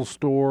candle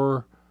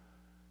store.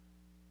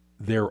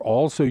 There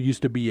also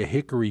used to be a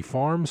Hickory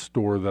Farm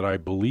store that I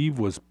believe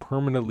was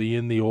permanently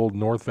in the old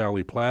North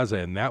Valley Plaza,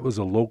 and that was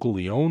a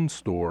locally owned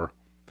store,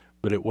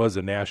 but it was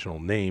a national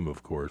name,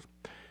 of course.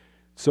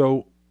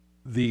 So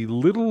the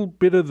little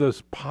bit of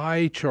this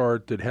pie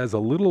chart that has a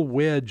little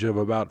wedge of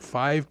about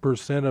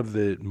 5% of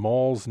the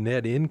mall's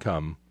net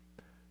income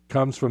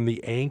comes from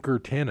the anchor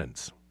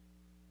tenants.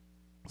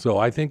 So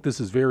I think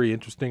this is very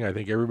interesting. I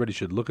think everybody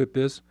should look at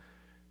this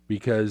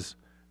because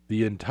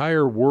the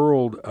entire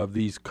world of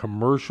these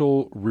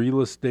commercial real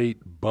estate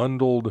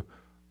bundled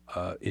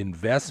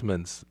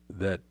investments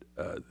that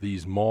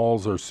these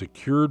malls are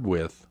secured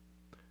with,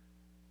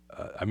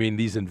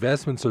 these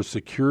investments are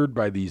secured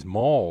by these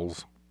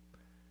malls,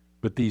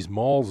 but these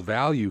malls'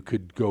 value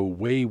could go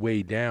way,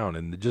 way down.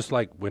 And just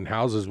like when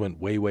houses went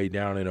way, way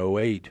down in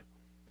 2008,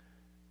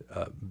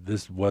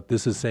 what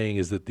this is saying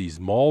is that these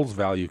malls'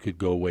 value could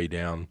go way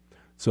down,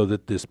 so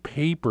that this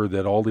paper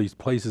that all these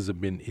places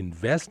have been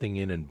investing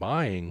in and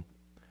buying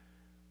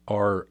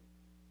are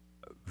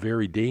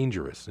very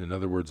dangerous. In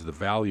other words, the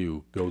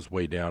value goes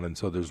way down, and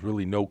so there's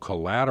really no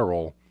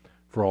collateral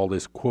for all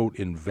this, quote,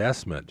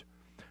 investment.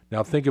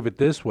 Now think of it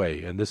this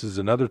way, and this is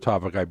another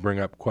topic I bring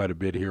up quite a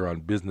bit here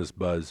on Business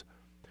Buzz.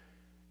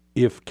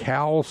 If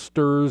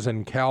CalSTRS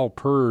and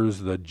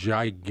CalPERS, the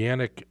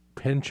gigantic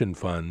pension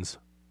funds,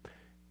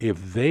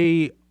 if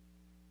they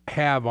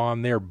have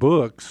on their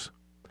books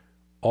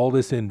all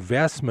this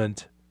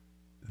investment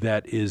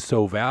that is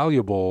so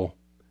valuable,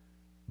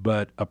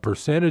 but a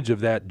percentage of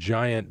that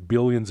giant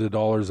billions of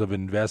dollars of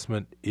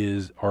investment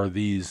are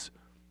these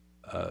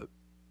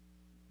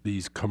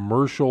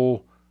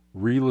commercial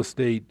real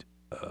estate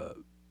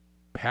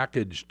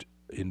packaged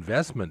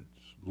investments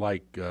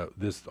like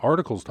this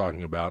article's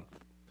talking about,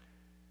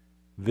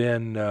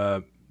 then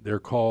they're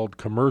called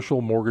commercial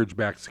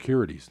mortgage-backed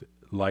securities,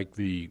 like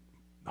the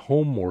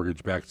home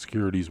mortgage-backed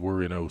securities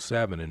were in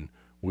 2007, and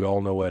we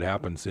all know what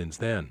happened since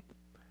then.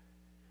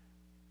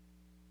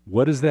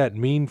 What does that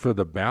mean for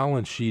the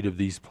balance sheet of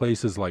these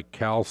places like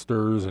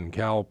CalSTRS and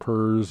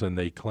CalPERS, and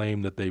they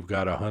claim that they've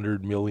got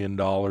 $100 million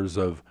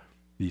of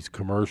these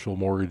commercial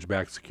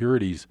mortgage-backed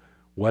securities?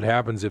 What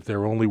happens if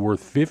they're only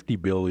worth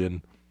 $50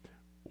 billion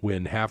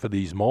when half of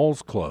these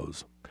malls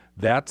close?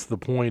 That's the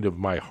point of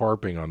my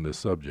harping on this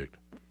subject.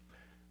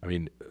 I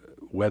mean,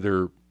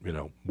 whether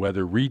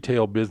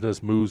retail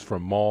business moves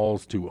from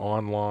malls to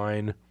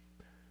online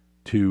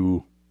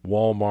to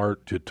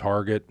Walmart to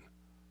Target,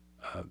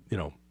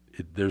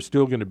 there's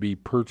still going to be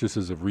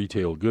purchases of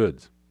retail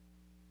goods.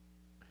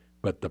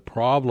 But the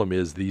problem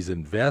is these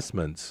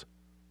investments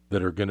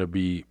that are going to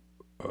be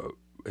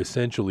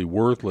essentially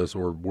worthless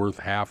or worth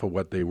half of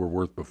what they were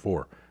worth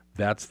before.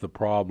 That's the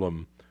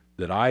problem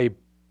that I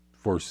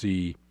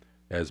foresee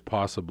as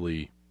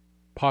possibly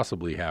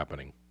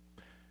happening.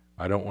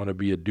 I don't want to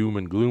be a doom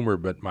and gloomer,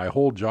 but my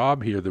whole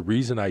job here, the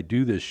reason I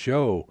do this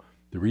show,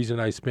 the reason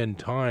I spend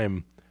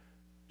time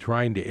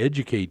trying to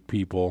educate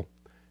people,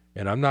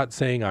 and I'm not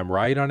saying I'm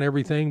right on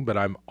everything, but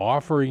I'm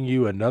offering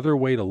you another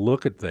way to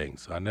look at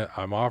things.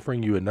 I'm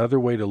offering you another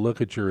way to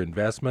look at your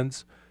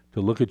investments,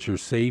 to look at your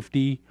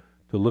safety,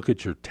 to look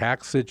at your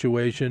tax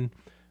situation.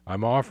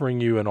 I'm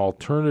offering you an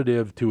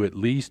alternative to at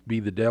least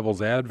be the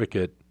devil's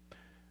advocate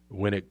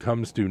when it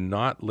comes to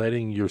not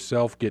letting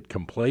yourself get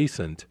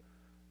complacent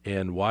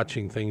and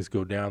watching things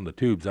go down the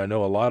tubes. I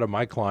know a lot of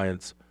my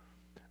clients,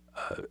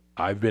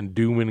 I've been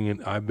dooming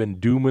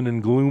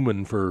and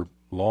glooming for a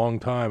long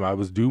time. I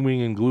was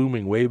dooming and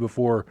glooming way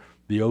before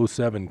the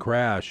 2007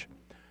 crash,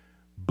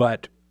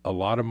 but a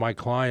lot of my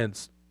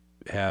clients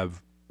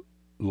have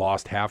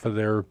lost half of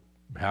their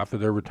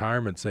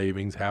retirement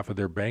savings, half of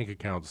their bank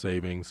account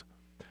savings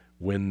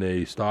when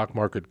the stock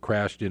market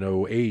crashed in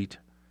 2008,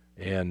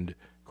 and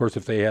Of course,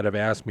 if they had have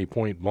asked me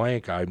point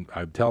blank,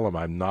 I'd tell them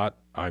I'm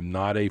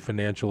not a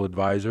financial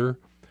advisor.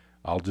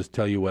 I'll just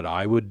tell you what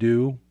I would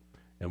do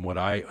and what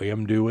I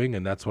am doing,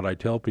 and that's what I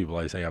tell people.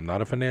 I say I'm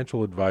not a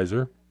financial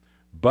advisor,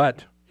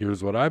 but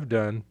here's what I've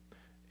done,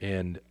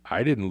 and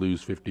I didn't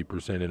lose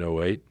 50% in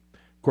 08.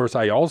 Of course,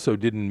 I also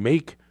didn't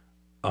make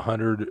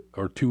 100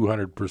 or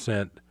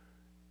 200%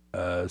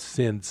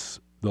 since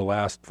the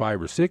last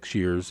 5 or 6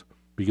 years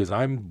because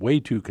I'm way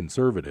too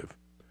conservative.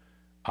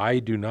 I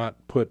do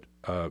not put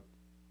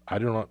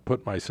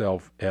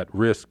myself at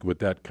risk with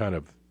that kind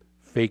of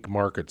fake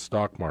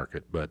stock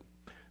market, but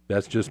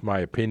that's just my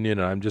opinion,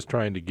 and I'm just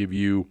trying to give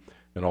you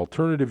an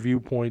alternative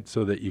viewpoint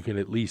so that you can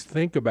at least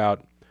think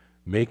about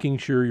making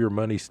sure your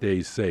money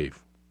stays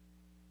safe.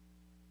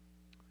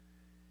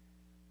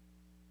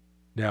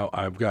 Now,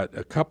 I've got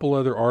a couple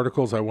other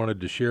articles I wanted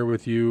to share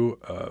with you.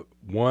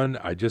 One,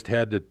 I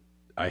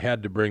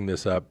had to bring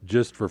this up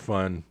just for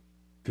fun.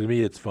 To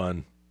me, it's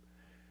fun.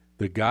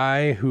 The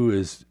guy who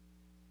is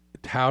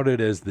touted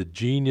as the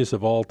genius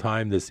of all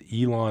time, this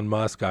Elon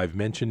Musk, I've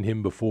mentioned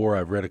him before.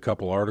 I've read a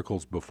couple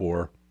articles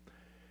before.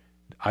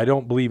 I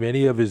don't believe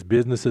any of his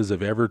businesses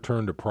have ever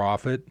turned a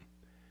profit,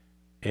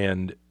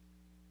 and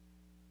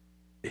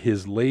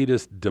his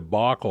latest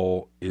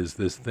debacle is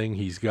this thing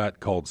he's got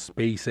called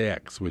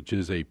SpaceX, which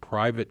is a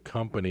private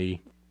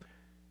company,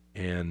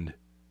 and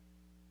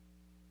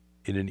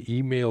in an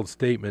emailed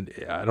statement,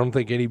 I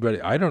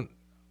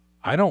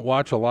don't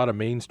watch a lot of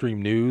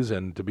mainstream news,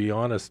 and to be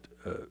honest,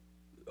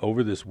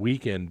 over this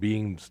weekend,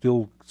 being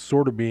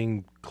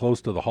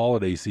close to the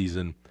holiday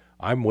season,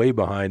 I'm way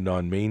behind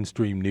on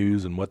mainstream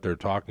news and what they're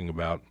talking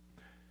about.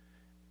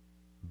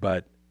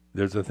 But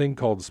there's a thing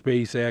called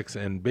SpaceX,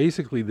 and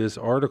basically this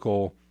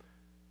article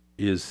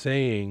is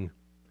saying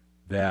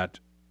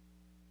that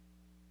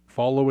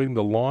following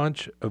the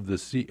launch of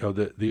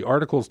the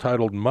article's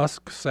titled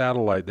Musk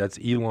Satellite, that's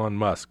Elon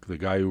Musk, the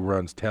guy who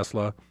runs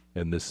Tesla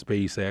and this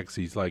SpaceX,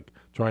 he's like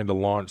trying to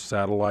launch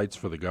satellites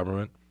for the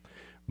government.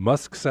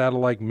 Musk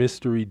satellite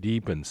mystery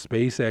deepens.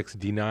 SpaceX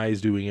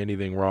denies doing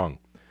anything wrong.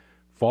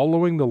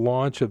 Following the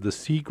launch of the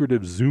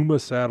secretive Zuma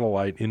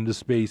satellite into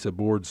space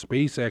aboard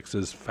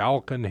SpaceX's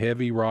Falcon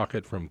Heavy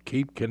rocket from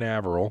Cape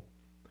Canaveral.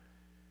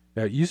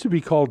 Now, it used to be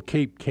called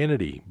Cape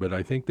Kennedy, but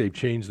I think they've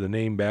changed the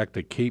name back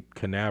to Cape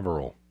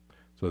Canaveral.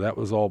 So that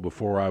was all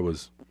before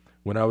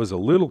when I was a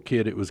little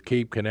kid, it was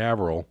Cape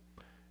Canaveral.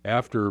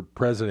 After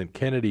President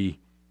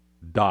Kennedy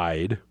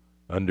died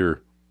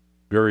under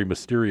very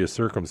mysterious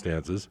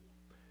circumstances,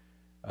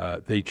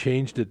 they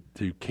changed it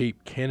to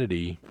Cape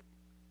Kennedy,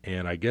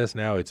 and I guess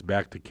now it's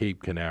back to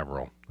Cape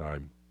Canaveral. I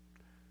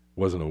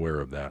wasn't aware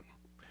of that.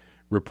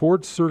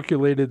 Reports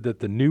circulated that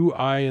the new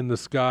eye in the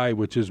sky,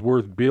 which is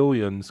worth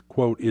billions,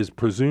 quote, is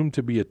presumed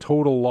to be a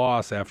total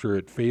loss after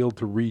it failed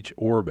to reach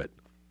orbit.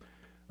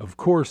 Of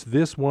course,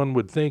 this one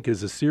would think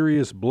is a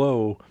serious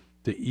blow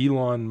to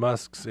Elon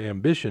Musk's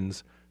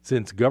ambitions,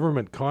 since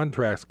government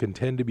contracts can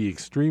tend to be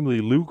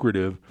extremely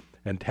lucrative,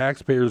 and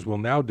taxpayers will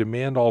now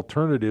demand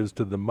alternatives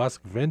to the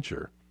Musk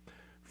venture.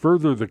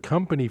 Further, the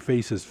company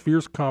faces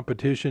fierce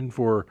competition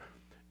for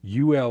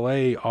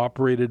ULA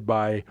operated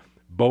by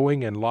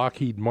Boeing and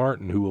Lockheed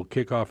Martin, who will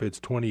kick off its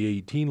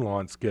 2018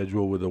 launch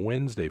schedule with a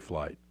Wednesday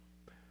flight.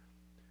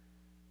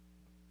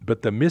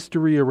 But the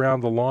mystery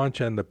around the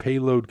launch and the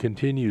payload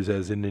continues,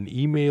 as in an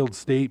emailed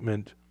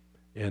statement,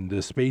 and the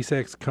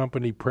SpaceX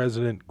company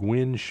president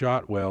Gwynne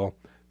Shotwell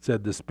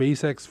said the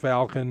SpaceX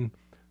Falcon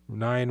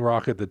 9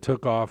 rocket that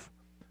took off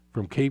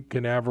from Cape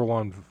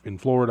Canaveral in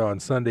Florida on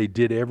Sunday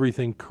did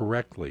everything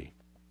correctly.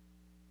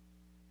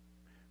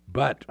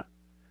 But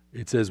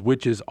it says,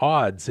 which is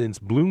odd since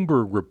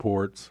Bloomberg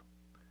reports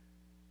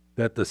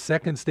that the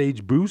second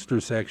stage booster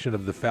section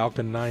of the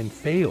Falcon 9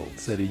 failed,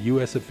 said a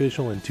U.S.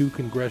 official and 2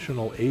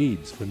 congressional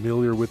aides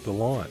familiar with the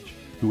launch,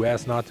 who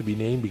asked not to be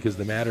named because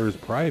the matter is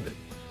private.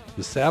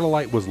 The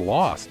satellite was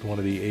lost, one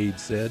of the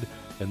aides said,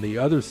 and the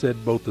other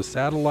said both the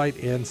satellite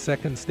and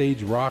second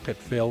stage rocket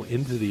fell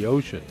into the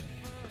ocean.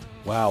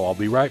 Wow, I'll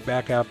be right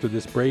back after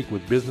this break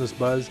with Business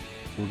Buzz.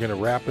 We're going to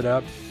wrap it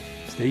up.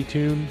 Stay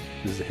tuned.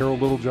 This is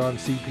Harold Littlejohn,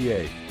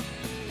 CPA.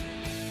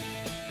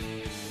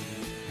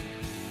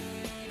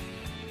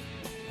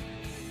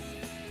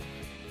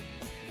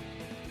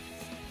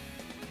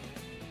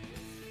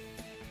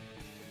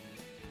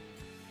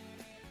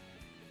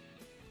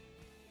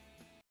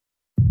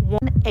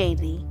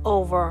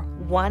 over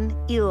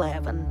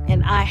 111,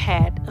 and I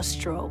had a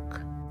stroke.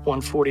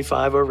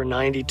 145 over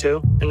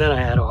 92, and then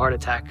I had a heart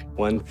attack.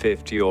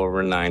 150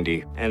 over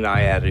 90, and I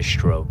had a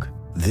stroke.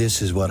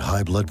 This is what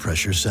high blood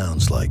pressure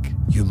sounds like.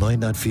 You might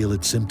not feel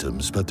its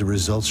symptoms, but the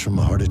results from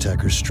a heart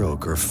attack or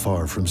stroke are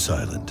far from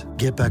silent.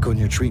 Get back on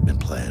your treatment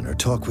plan or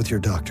talk with your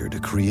doctor to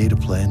create a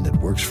plan that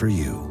works for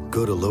you.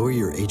 Go to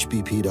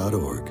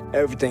loweryourhbp.org.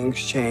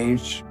 Everything's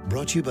changed.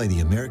 Brought to you by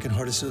the American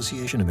Heart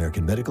Association,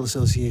 American Medical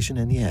Association,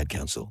 and the Ad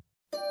Council.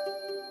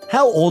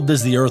 How old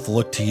does the Earth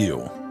look to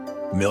you?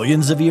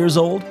 Millions of years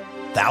old?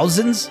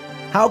 Thousands?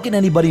 How can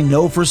anybody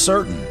know for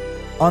certain?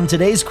 On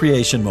today's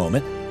Creation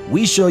Moment,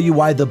 we show you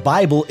why the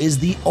Bible is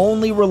the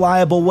only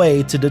reliable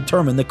way to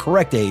determine the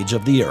correct age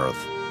of the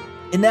Earth.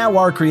 And now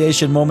our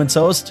Creation Moments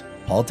host,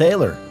 Paul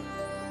Taylor.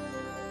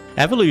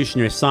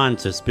 Evolutionary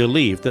scientists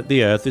believe that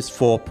the Earth is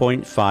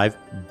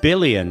 4.5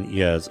 billion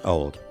years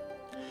old.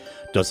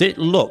 Does it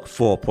look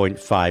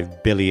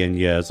 4.5 billion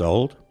years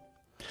old?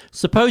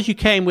 Suppose you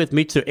came with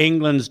me to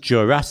England's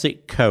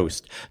Jurassic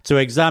Coast to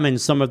examine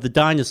some of the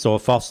dinosaur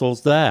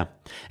fossils there.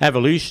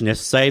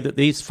 Evolutionists say that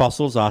these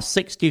fossils are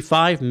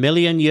 65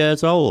 million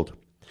years old.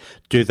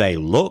 Do they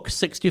look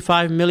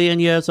 65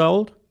 million years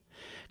old?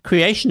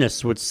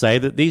 Creationists would say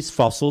that these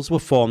fossils were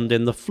formed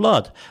in the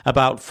flood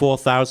about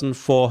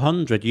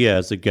 4,400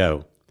 years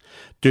ago.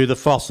 Do the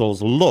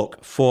fossils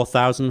look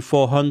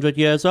 4,400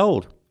 years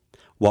old?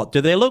 What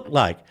do they look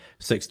like?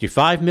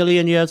 65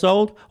 million years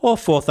old or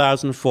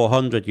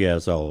 4,400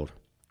 years old?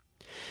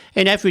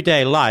 In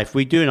everyday life,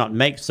 we do not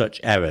make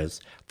such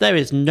errors. There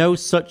is no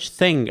such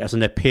thing as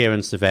an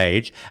appearance of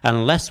age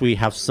unless we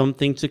have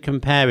something to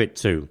compare it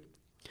to.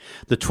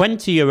 The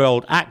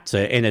 20-year-old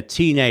actor in a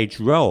teenage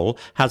role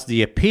has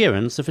the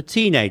appearance of a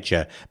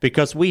teenager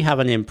because we have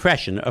an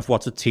impression of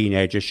what a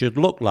teenager should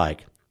look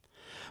like.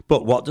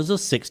 But what does a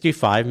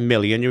 65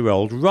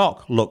 million-year-old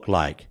rock look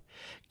like?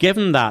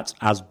 Given that,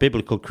 as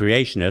biblical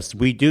creationists,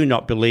 we do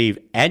not believe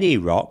any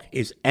rock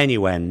is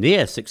anywhere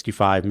near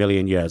 65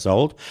 million years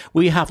old,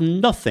 we have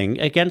nothing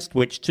against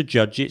which to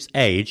judge its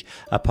age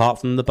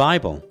apart from the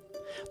Bible.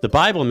 The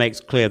Bible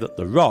makes clear that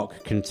the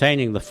rock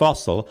containing the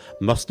fossil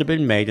must have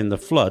been made in the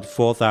flood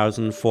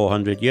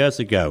 4,400 years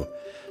ago.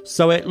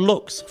 So it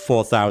looks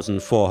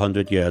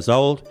 4,400 years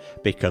old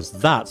because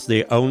that's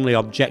the only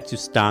objective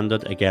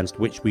standard against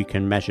which we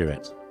can measure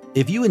it.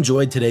 If you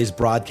enjoyed today's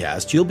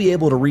broadcast, you'll be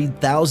able to read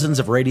thousands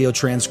of radio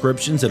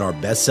transcriptions in our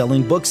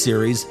best-selling book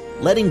series,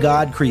 Letting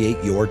God Create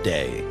Your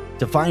Day.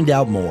 To find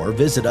out more,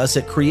 visit us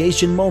at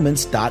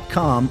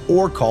creationmoments.com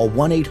or call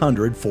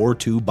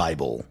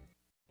 1-800-42-BIBLE.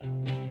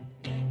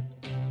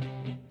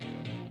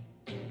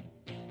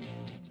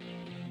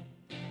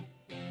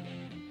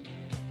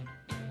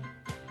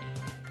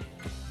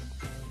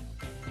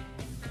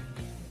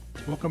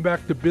 Welcome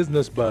back to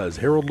Business Buzz.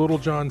 Harold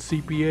Littlejohn,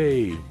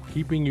 CPA,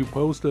 keeping you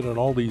posted on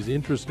all these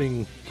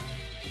interesting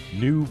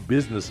new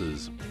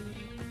businesses.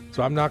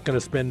 So I'm not going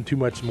to spend too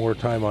much more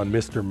time on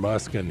Mr.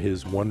 Musk and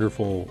his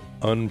wonderful,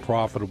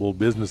 unprofitable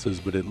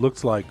businesses, but it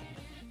looks like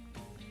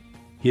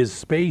his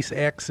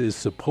SpaceX is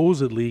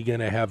supposedly going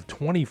to have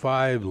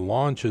 25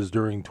 launches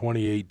during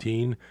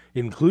 2018,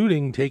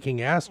 including taking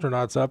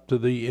astronauts up to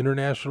the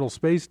International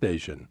Space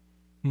Station.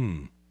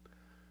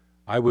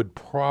 I would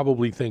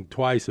probably think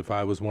twice if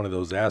I was one of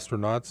those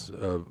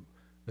astronauts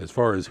as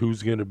far as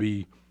who's going to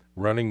be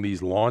running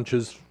these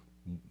launches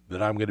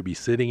that I'm going to be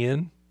sitting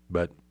in.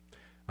 But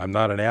I'm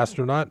not an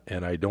astronaut,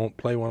 and I don't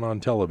play one on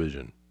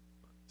television.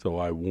 So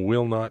I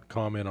will not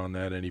comment on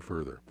that any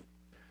further.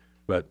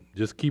 But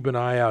just keep an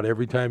eye out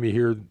every time you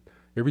hear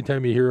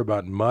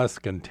about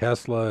Musk and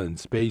Tesla and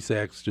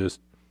SpaceX, just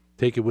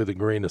take it with a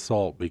grain of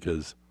salt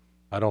because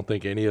I don't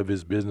think any of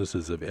his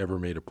businesses have ever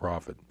made a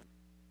profit.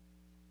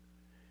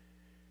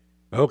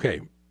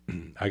 Okay,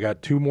 I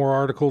got 2 more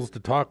articles to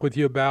talk with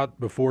you about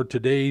before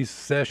today's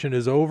session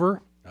is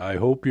over. I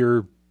hope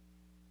you're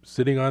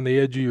sitting on the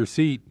edge of your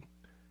seat.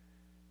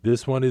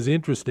 This one is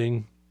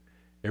interesting.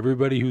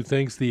 Everybody who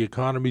thinks the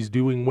economy's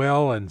doing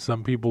well, and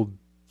some people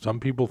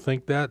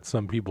think that,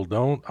 some people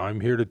don't.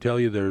 I'm here to tell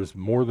you there's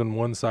more than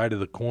one side of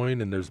the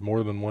coin, and there's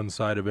more than one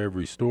side of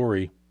every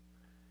story.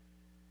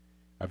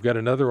 I've got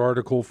another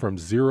article from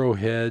Zero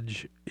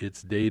Hedge.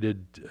 It's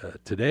dated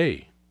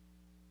today.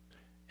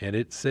 And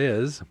it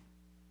says,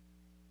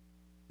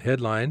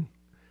 headline,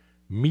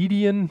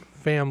 median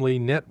family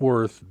net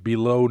worth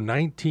below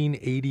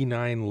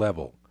 1989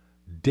 level.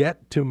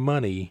 Debt to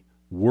money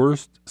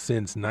worst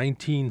since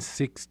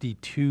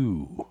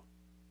 1962.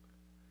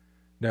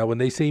 Now, when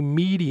they say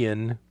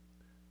median,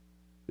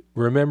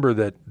 remember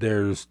that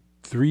there's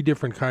 3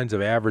 different kinds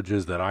of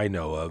averages that I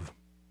know of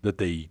that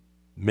they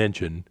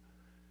mention.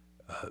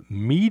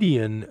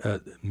 Mean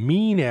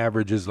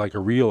average is like a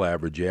real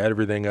average. You add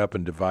everything up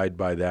and divide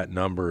by that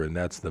number, and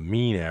that's the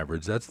mean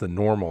average. That's the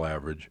normal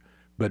average.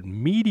 But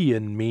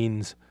median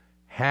means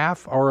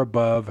half are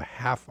above,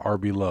 half are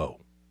below.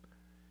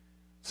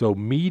 So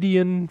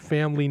median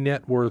family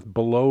net worth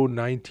below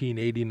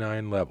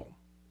 1989 level.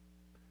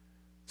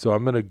 So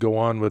I'm going to go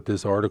on with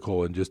this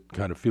article and just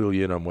kind of fill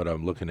you in on what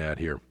I'm looking at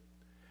here.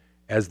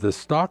 As the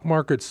stock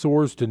market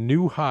soars to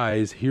new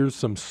highs, here's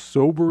some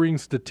sobering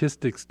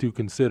statistics to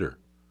consider.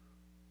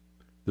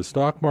 The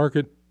stock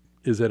market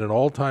is at an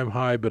all-time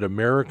high, but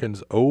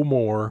Americans owe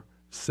more,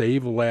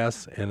 save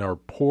less, and are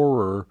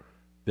poorer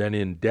than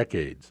in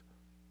decades.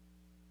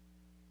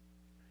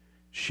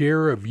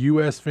 Share of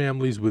U.S.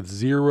 families with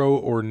zero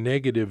or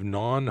negative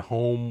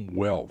non-home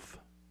wealth.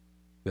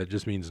 That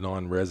just means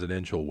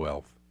non-residential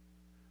wealth.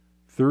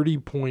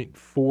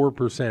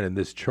 30.4%, and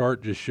this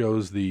chart just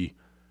shows the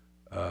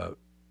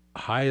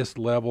highest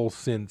level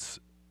since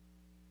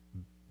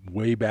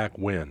way back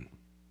when.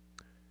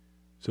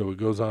 So it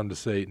goes on to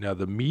say, now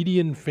the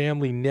median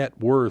family net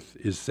worth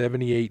is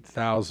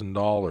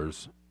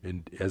 $78,000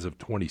 as of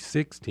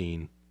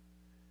 2016,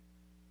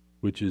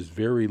 which is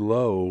very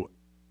low.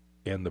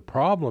 And the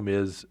problem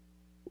is,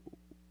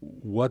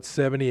 what's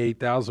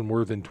 $78,000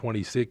 worth in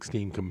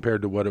 2016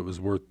 compared to what it was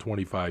worth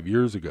 25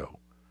 years ago?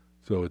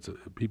 So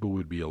people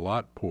would be a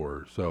lot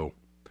poorer. So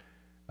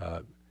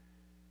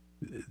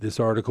this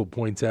article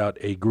points out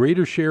a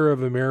greater share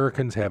of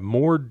Americans have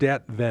more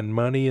debt than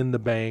money in the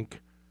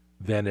bank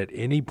than at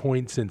any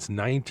point since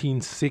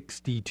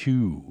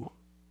 1962,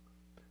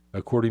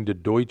 according to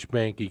Deutsche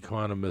Bank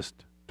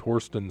economist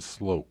Torsten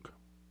Slok.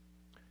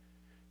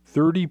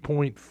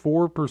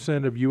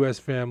 30.4% of U.S.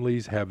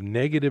 families have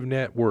negative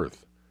net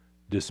worth,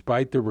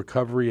 despite the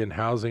recovery in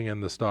housing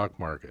and the stock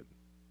market.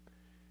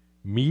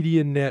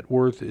 Median net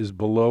worth is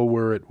below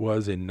where it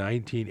was in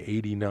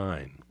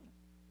 1989.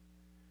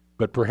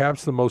 But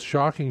perhaps the most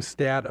shocking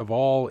stat of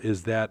all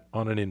is that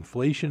on an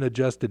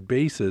inflation-adjusted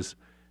basis,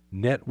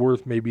 net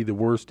worth may be the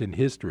worst in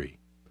history.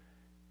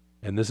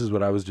 And this is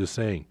what I was just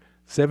saying.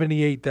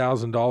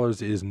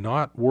 $78,000 is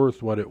not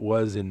worth what it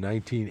was in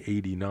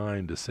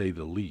 1989, to say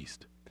the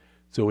least.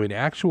 So in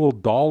actual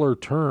dollar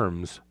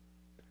terms,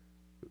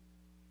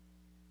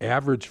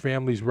 average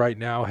families right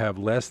now have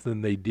less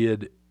than they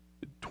did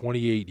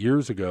 28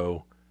 years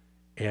ago,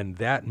 and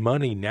that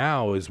money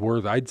now is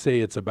worth, I'd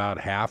say it's about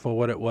half of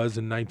what it was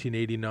in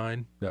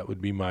 1989. That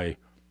would be my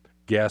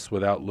guess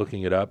without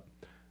looking it up.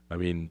 I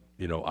mean,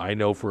 I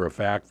know for a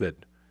fact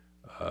that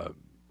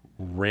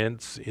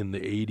rents in the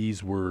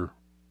 80s were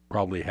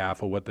probably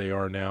half of what they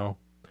are now.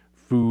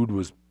 Food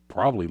was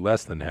probably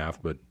less than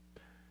half, but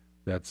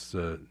that's,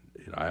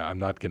 I'm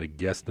not going to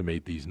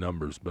guesstimate these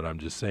numbers, but I'm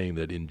just saying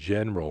that in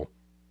general,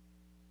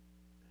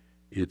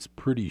 it's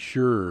pretty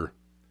sure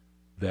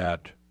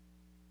that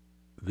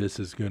this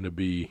is going to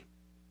be,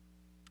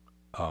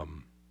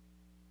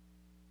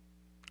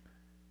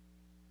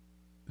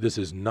 this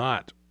is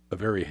not a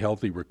very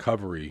healthy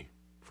recovery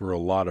for a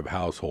lot of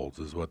households,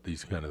 is what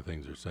these kind of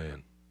things are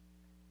saying.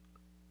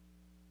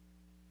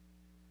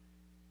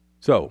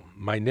 So,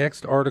 my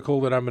next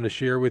article that I'm going to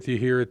share with you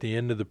here at the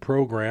end of the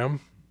program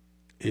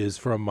is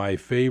from my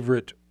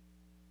favorite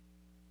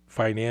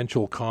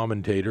financial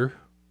commentator.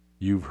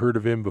 You've heard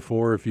of him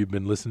before if you've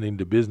been listening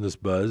to Business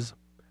Buzz.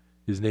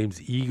 His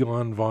name's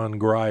Egon von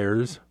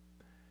Greyerz,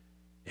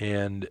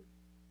 and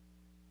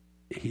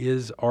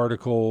his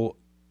article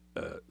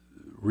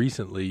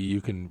recently, you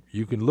can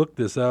look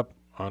this up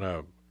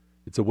on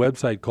it's a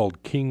website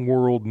called King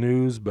World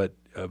News, but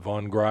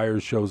von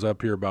Greyerz shows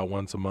up here about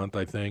once a month,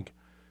 I think,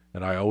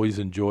 and I always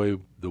enjoy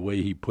the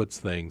way he puts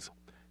things.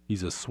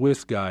 He's a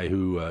Swiss guy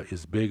who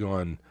is big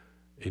on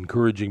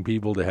encouraging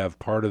people to have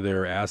part of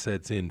their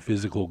assets in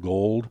physical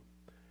gold,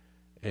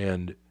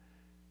 and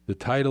the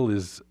title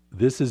is,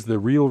 "This is the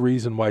real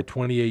reason why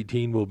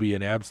 2018 will be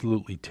an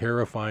absolutely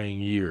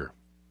terrifying year."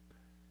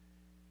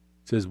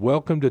 It says,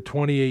 welcome to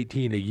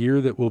 2018, a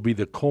year that will be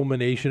the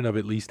culmination of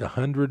at least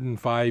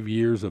 105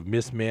 years of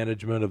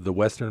mismanagement of the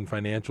Western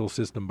financial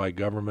system by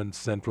governments,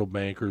 central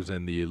bankers,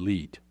 and the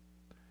elite.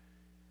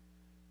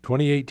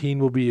 2018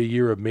 will be a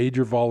year of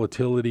major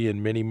volatility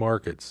in many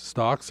markets.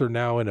 Stocks are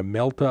now in a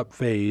melt-up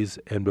phase,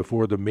 and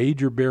before the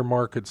major bear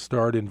markets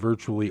start in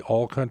virtually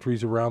all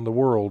countries around the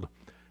world,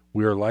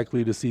 we are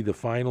likely to see the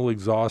final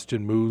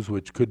exhaustion moves,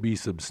 which could be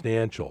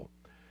substantial.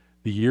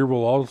 The year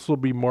will also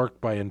be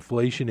marked by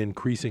inflation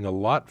increasing a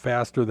lot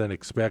faster than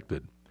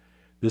expected.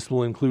 This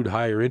will include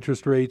higher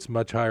interest rates,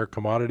 much higher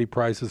commodity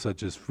prices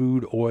such as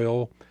food,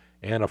 oil,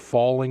 and a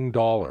falling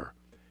dollar,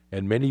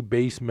 and many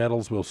base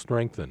metals will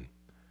strengthen.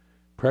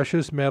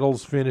 Precious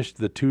metals finished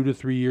the 2 to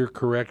 3 year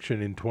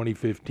correction in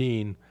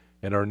 2015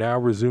 and are now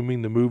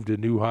resuming the move to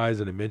new highs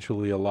and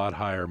eventually a lot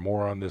higher.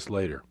 More on this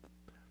later.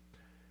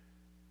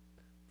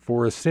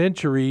 For a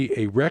century,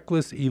 a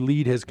reckless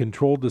elite has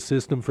controlled the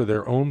system for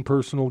their own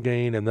personal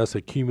gain and thus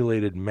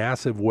accumulated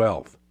massive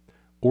wealth.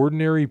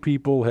 Ordinary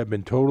people have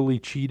been totally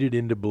cheated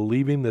into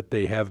believing that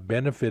they have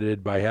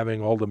benefited by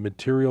having all the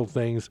material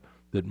things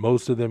that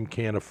most of them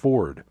can't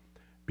afford,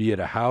 be it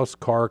a house,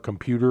 car,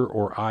 computer,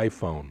 or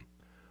iPhone.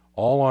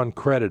 All on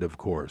credit, of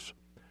course.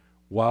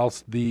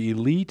 Whilst the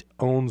elite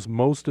owns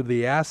most of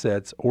the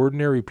assets,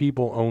 ordinary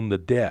people own the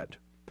debt.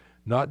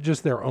 Not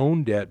just their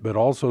own debt, but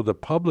also the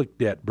public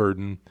debt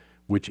burden,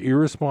 which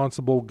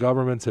irresponsible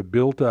governments have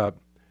built up,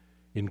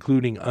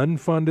 including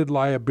unfunded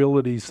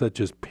liabilities such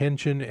as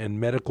pension and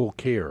medical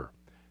care.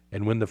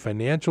 And when the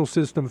financial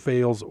system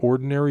fails,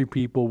 ordinary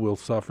people will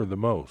suffer the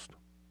most.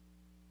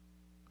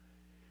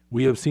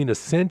 We have seen a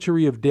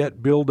century of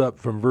debt build up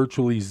from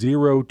virtually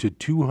zero to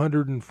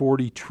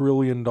 $240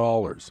 trillion.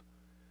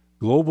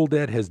 Global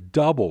debt has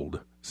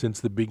doubled since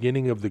the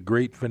beginning of the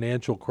great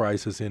financial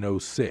crisis in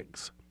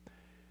 2006.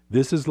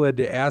 This has led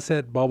to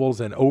asset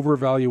bubbles and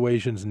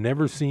overvaluations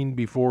never seen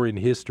before in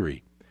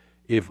history.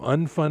 If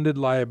unfunded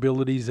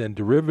liabilities and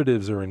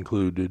derivatives are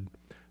included,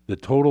 the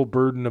total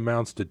burden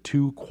amounts to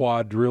 $2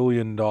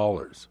 quadrillion.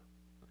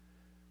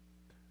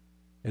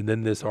 And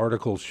then this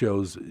article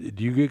shows,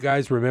 do you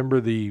guys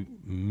remember the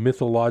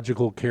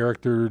mythological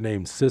character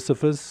named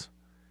Sisyphus?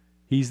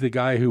 He's the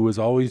guy who was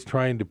always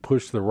trying to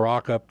push the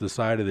rock up the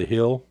side of the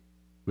hill,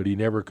 but he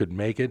never could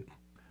make it.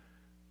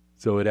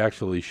 So it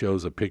actually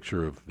shows a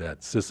picture of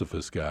that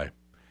Sisyphus guy.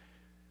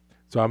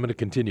 So I'm going to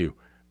continue.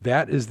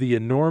 That is the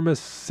enormous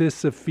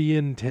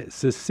Sisyphean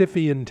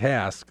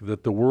task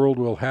that the world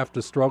will have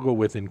to struggle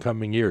with in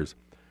coming years.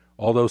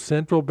 Although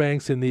central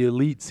banks and the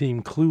elite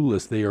seem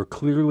clueless, they are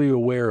clearly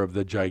aware of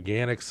the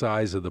gigantic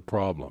size of the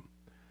problem.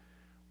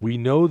 We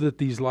know that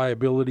these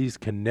liabilities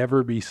can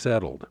never be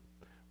settled.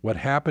 What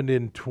happened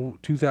in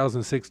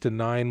 2006 to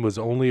 9 was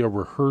only a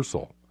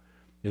rehearsal.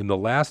 In the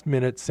last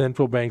minute,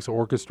 central banks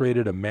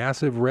orchestrated a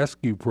massive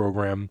rescue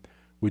program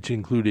which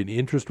included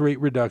interest rate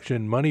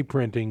reduction, money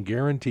printing,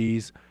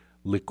 guarantees,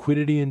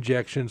 liquidity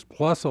injections,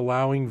 plus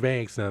allowing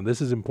banks, now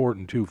this is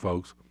important too,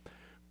 folks,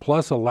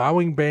 plus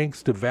allowing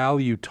banks to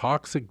value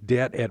toxic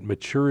debt at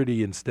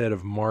maturity instead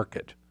of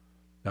market.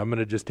 Now, I'm going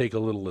to just take a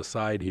little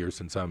aside here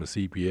since I'm a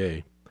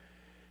CPA.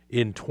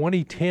 In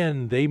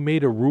 2010, they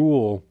made a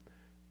rule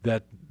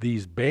that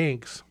these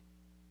banks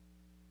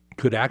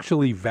could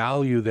actually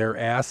value their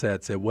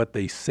assets at what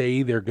they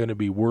say they're going to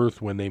be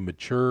worth when they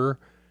mature,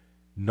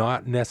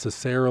 not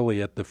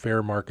necessarily at the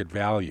fair market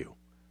value.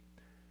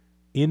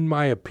 In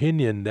my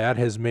opinion, that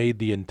has made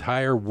the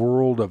entire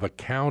world of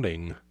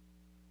accounting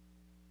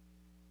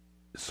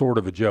sort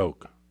of a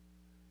joke,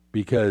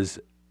 because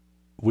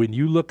when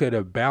you look at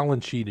a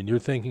balance sheet and you're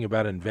thinking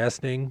about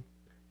investing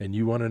and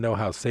you want to know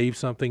how safe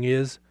something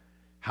is,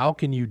 how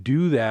can you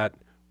do that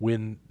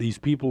when these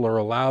people are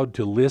allowed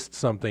to list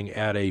something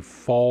at a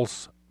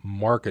false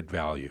market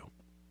value?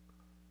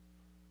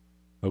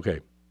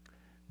 Okay.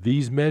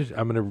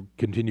 I'm going to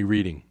continue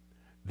reading.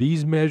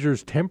 These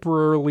measures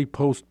temporarily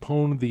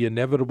postpone the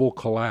inevitable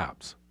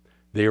collapse.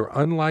 They are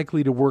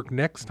unlikely to work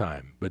next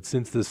time, but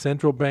since the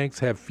central banks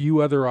have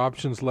few other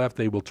options left,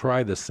 they will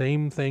try the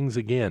same things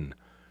again.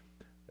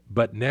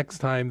 But next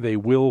time they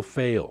will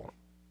fail.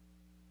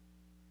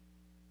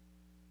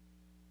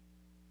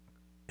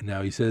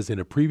 Now he says, in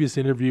a previous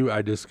interview,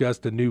 I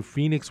discussed a new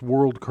Phoenix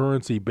world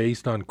currency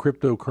based on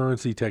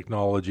cryptocurrency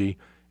technology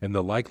and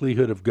the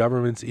likelihood of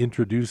governments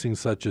introducing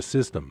such a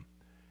system.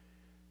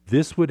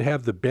 This would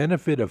have the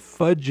benefit of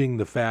fudging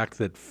the fact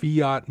that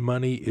fiat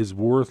money is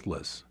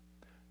worthless.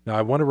 Now,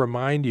 I want to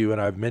remind you,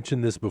 and I've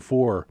mentioned this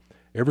before,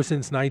 ever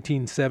since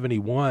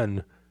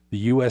 1971, the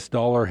U.S.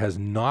 dollar has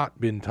not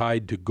been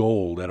tied to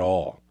gold at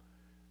all.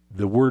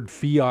 The word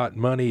fiat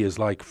money is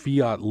like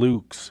fiat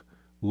lux,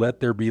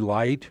 let there be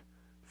light.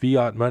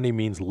 Fiat money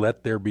means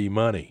let there be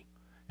money.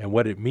 And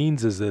what it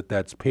means is that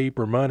that's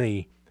paper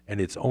money,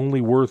 and it's only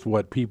worth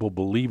what people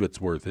believe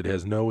it's worth. It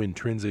has no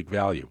intrinsic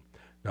value.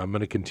 Now, I'm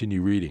going to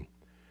continue reading.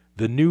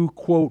 The new,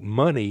 quote,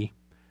 money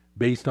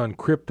based on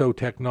crypto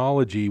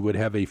technology would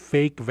have a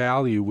fake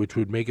value which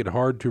would make it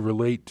hard to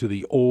relate to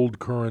the old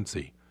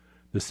currency.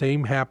 The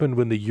same happened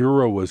when the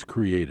euro was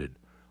created.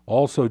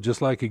 Also,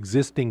 just like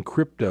existing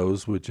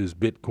cryptos, which is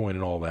Bitcoin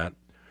and all that,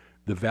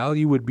 the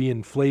value would be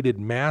inflated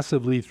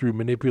massively through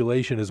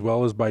manipulation as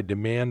well as by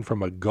demand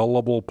from a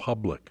gullible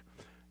public.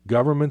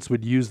 Governments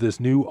would use this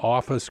new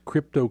office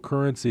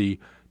cryptocurrency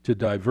to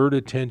divert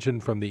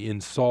attention from the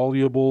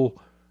insoluble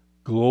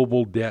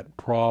global debt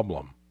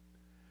problem.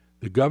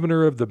 The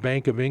governor of the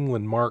Bank of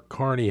England, Mark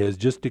Carney, has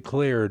just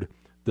declared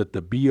that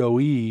the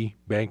BOE,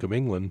 Bank of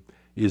England,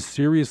 is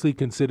seriously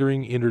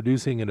considering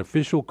introducing an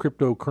official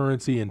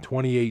cryptocurrency in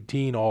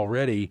 2018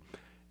 already,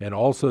 and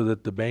also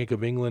that the Bank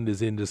of England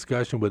is in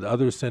discussion with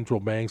other central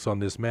banks on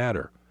this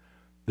matter.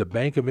 The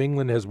Bank of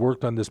England has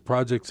worked on this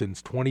project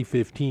since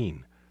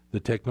 2015. The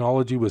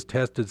technology was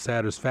tested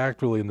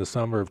satisfactorily in the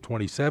summer of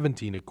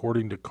 2017,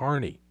 according to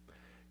Carney.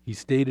 He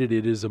stated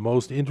it is the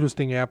most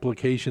interesting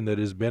application that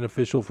is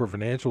beneficial for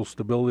financial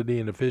stability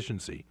and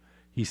efficiency.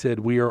 He said,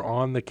 we are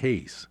on the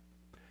case.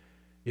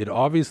 It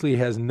obviously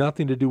has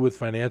nothing to do with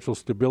financial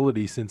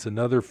stability since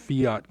another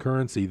fiat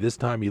currency, this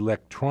time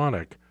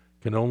electronic,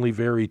 can only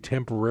very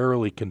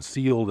temporarily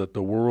conceal that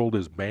the world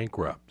is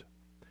bankrupt.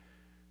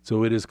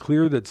 So it is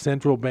clear that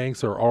central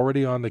banks are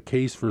already on the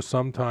case for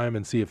some time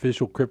and see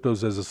official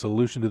cryptos as a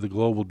solution to the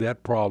global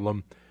debt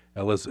problem,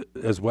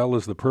 as well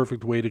as the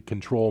perfect way to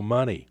control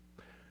money.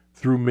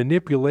 Through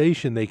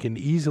manipulation, they can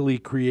easily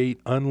create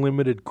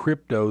unlimited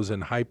cryptos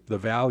and hype the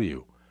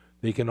value.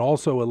 They can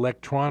also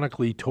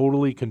electronically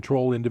totally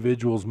control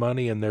individuals'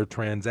 money and their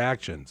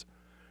transactions.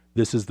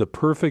 This is the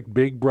perfect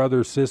Big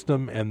Brother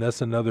system and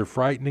thus another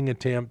frightening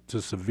attempt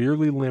to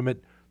severely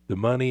limit the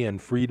money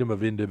and freedom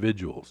of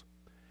individuals.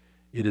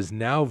 It is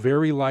now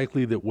very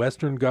likely that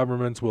Western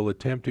governments will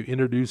attempt to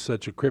introduce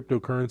such a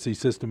cryptocurrency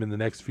system in the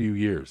next few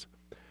years.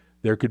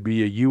 There could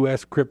be a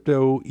U.S.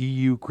 crypto,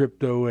 EU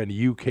crypto, and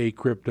UK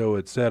crypto,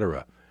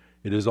 etc.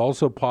 It is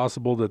also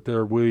possible that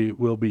there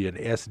will be an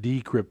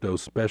SD crypto,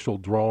 special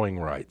drawing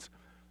rights.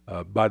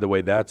 By the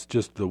way, that's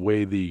just the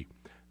way the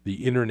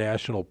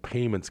international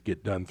payments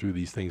get done through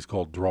these things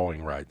called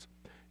drawing rights.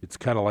 It's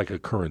kind of like a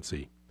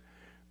currency.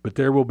 But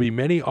there will be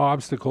many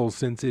obstacles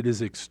since it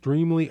is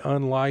extremely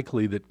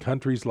unlikely that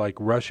countries like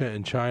Russia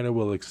and China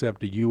will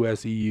accept a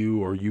US, EU,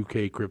 or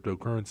UK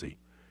cryptocurrency.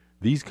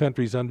 These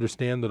countries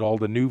understand that all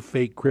the new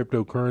fake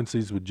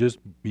cryptocurrencies would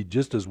be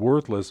just as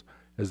worthless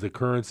as the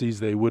currencies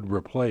they would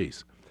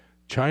replace.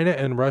 China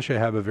and Russia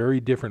have a very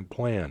different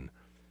plan.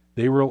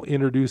 They will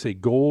introduce a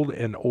gold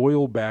and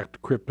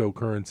oil-backed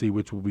cryptocurrency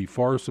which will be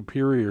far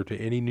superior to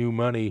any new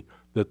money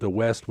that the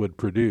West would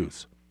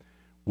produce.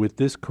 With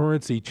this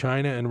currency,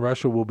 China and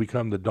Russia will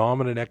become the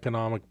dominant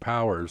economic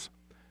powers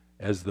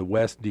as the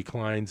West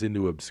declines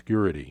into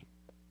obscurity.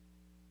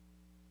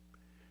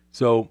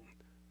 So,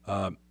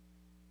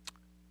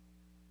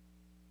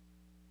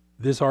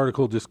 this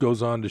article just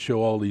goes on to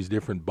show all these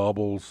different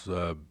bubbles,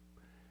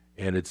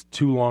 and it's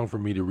too long for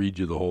me to read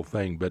you the whole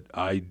thing, but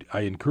I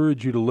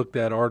encourage you to look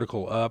that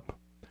article up.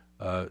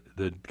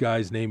 The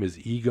guy's name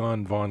is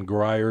Egon von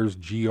Greyerz,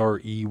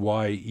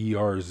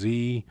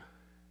 Greyerz,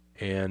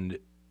 and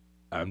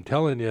I'm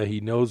telling you, he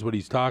knows what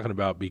he's talking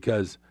about,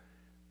 because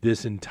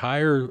this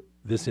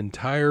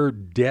entire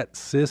debt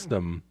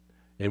system,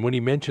 and when he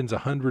mentions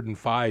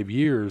 105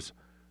 years,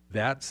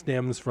 that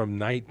stems from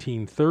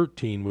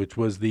 1913, which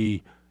was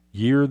the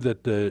year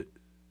that the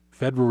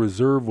Federal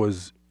Reserve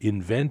was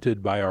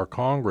invented by our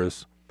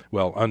Congress.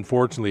 Well,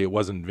 unfortunately, it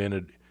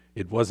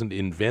wasn't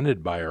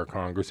invented by our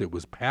Congress. It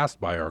was passed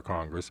by our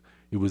Congress.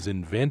 It was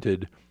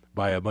invented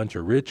by a bunch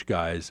of rich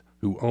guys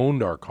who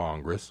owned our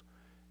Congress.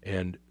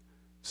 And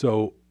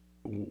so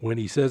when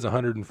he says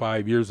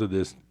 105 years of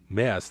this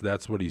mess,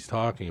 that's what he's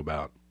talking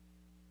about.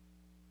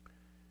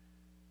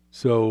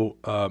 So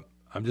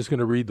I'm just going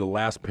to read the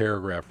last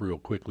paragraph real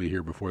quickly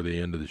here before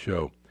the end of the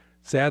show.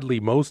 Sadly,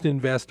 most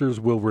investors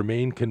will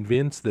remain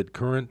convinced that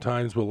current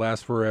times will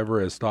last forever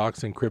as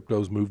stocks and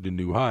cryptos move to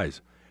new highs.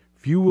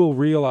 Few will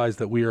realize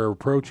that we are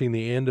approaching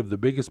the end of the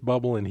biggest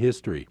bubble in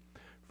history.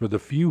 For the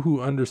few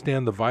who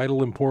understand the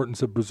vital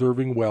importance of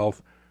preserving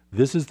wealth,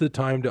 this is the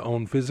time to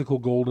own physical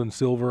gold and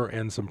silver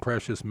and some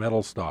precious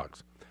metal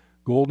stocks.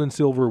 Gold and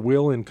silver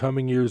will, in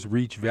coming years,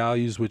 reach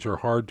values which are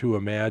hard to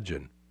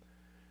imagine.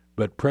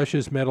 But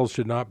precious metals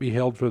should not be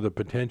held for the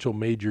potential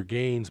major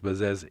gains,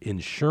 but as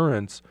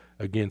insurance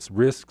against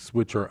risks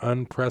which are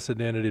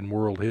unprecedented in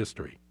world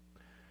history.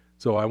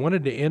 So I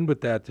wanted to end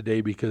with that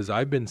today because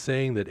I've been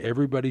saying that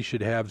everybody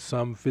should have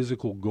some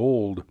physical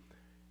gold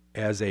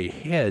as a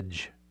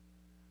hedge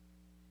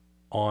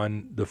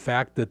on the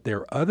fact that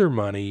their other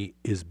money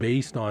is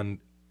based on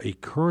a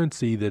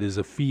currency that is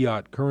a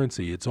fiat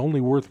currency. It's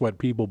only worth what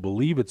people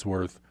believe it's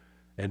worth.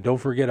 And don't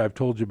forget, I've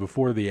told you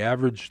before, the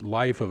average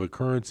life of a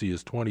currency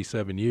is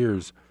 27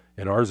 years,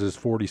 and ours is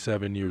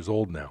 47 years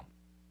old now.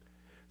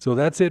 So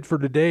that's it for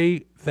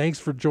today. Thanks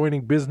for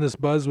joining Business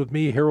Buzz with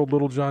me, Harold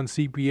Littlejohn,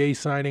 CPA,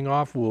 signing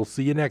off. We'll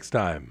see you next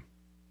time.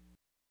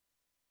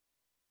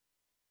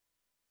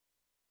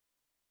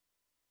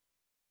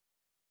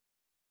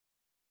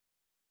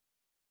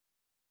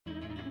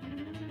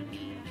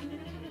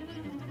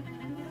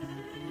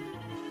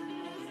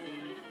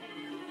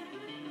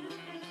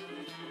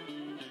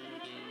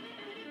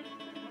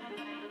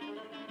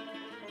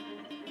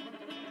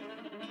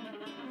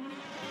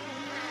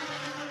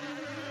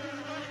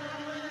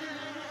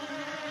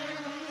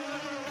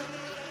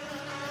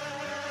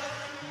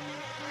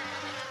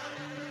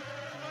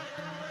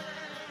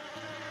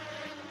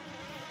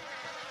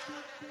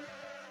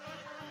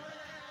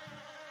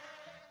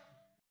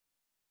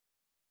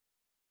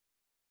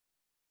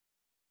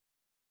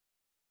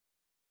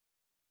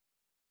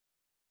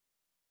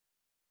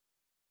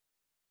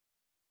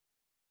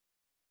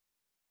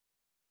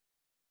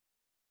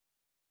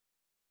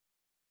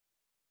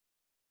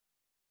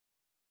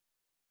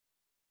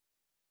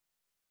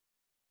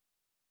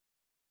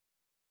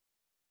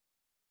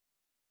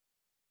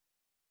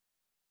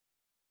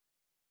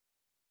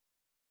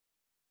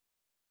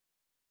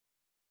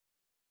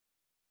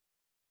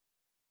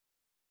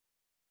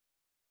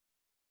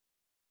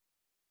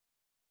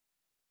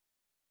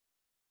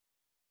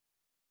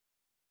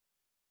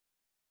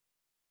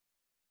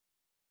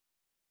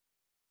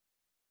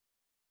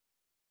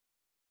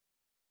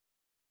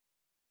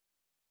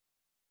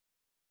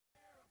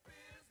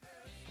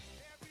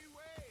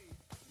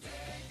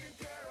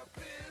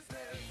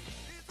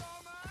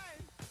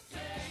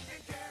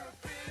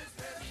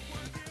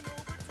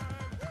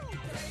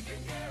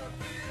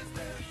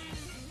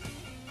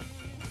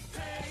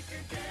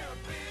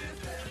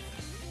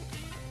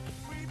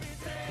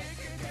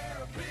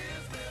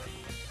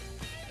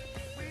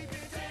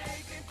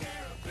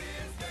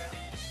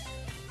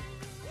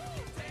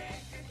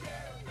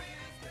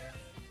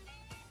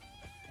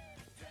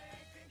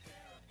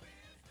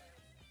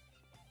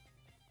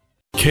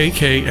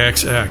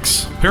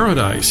 KKXX,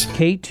 Paradise,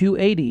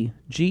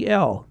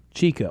 K280GL,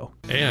 Chico,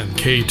 and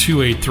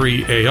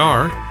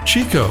K283AR,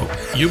 Chico,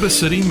 Yuba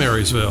City,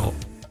 Marysville.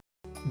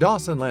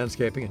 Dawson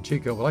Landscaping in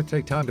Chico would like to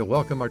take time to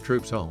welcome our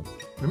troops home.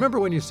 Remember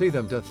when you see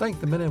them to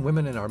thank the men and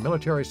women in our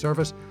military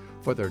service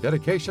for their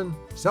dedication,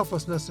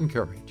 selflessness, and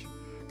courage.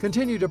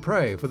 Continue to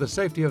pray for the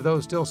safety of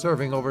those still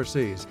serving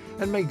overseas,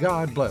 and may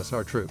God bless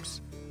our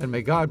troops. and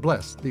may God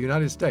bless the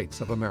United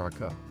States of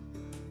America.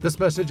 This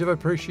message of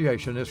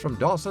appreciation is from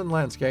Dawson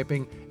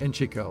Landscaping in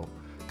Chico.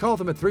 Call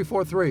them at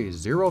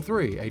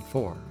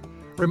 343-0384.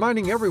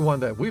 Reminding everyone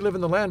that we live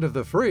in the land of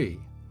the free,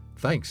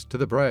 thanks to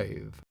the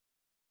brave.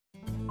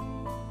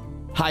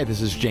 Hi,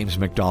 this is James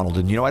McDonald,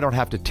 and I don't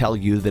have to tell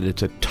you that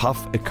it's a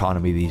tough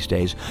economy these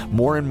days.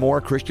 More and more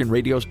Christian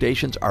radio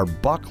stations are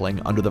buckling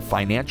under the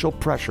financial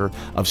pressure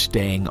of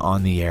staying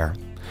on the air.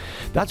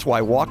 That's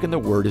why Walk in the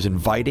Word is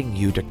inviting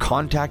you to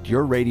contact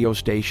your radio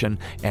station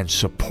and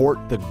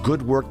support the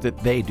good work that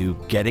they do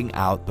getting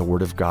out the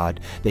Word of God.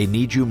 They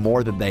need you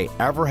more than they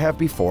ever have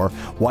before.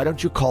 Why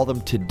don't you call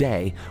them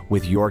today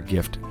with your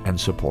gift and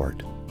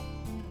support?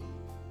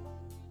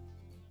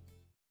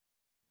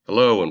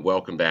 Hello and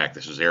welcome back.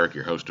 This is Eric,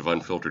 your host of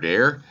Unfiltered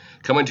Air,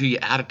 coming to you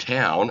out of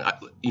town.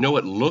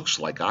 It looks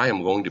like I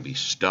am going to be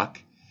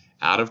stuck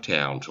out of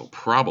town till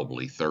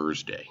probably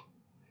Thursday.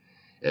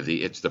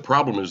 The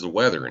problem is the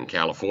weather in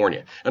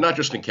California, and not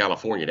just in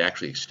California. It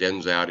actually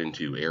extends out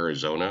into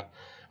Arizona,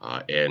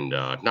 and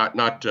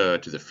not to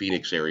the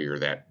Phoenix area or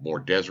that more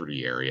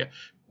deserty area,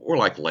 or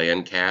like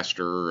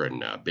Lancaster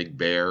and Big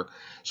Bear.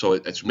 So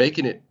it's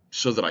making it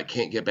so that I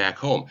can't get back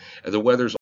home. The weather's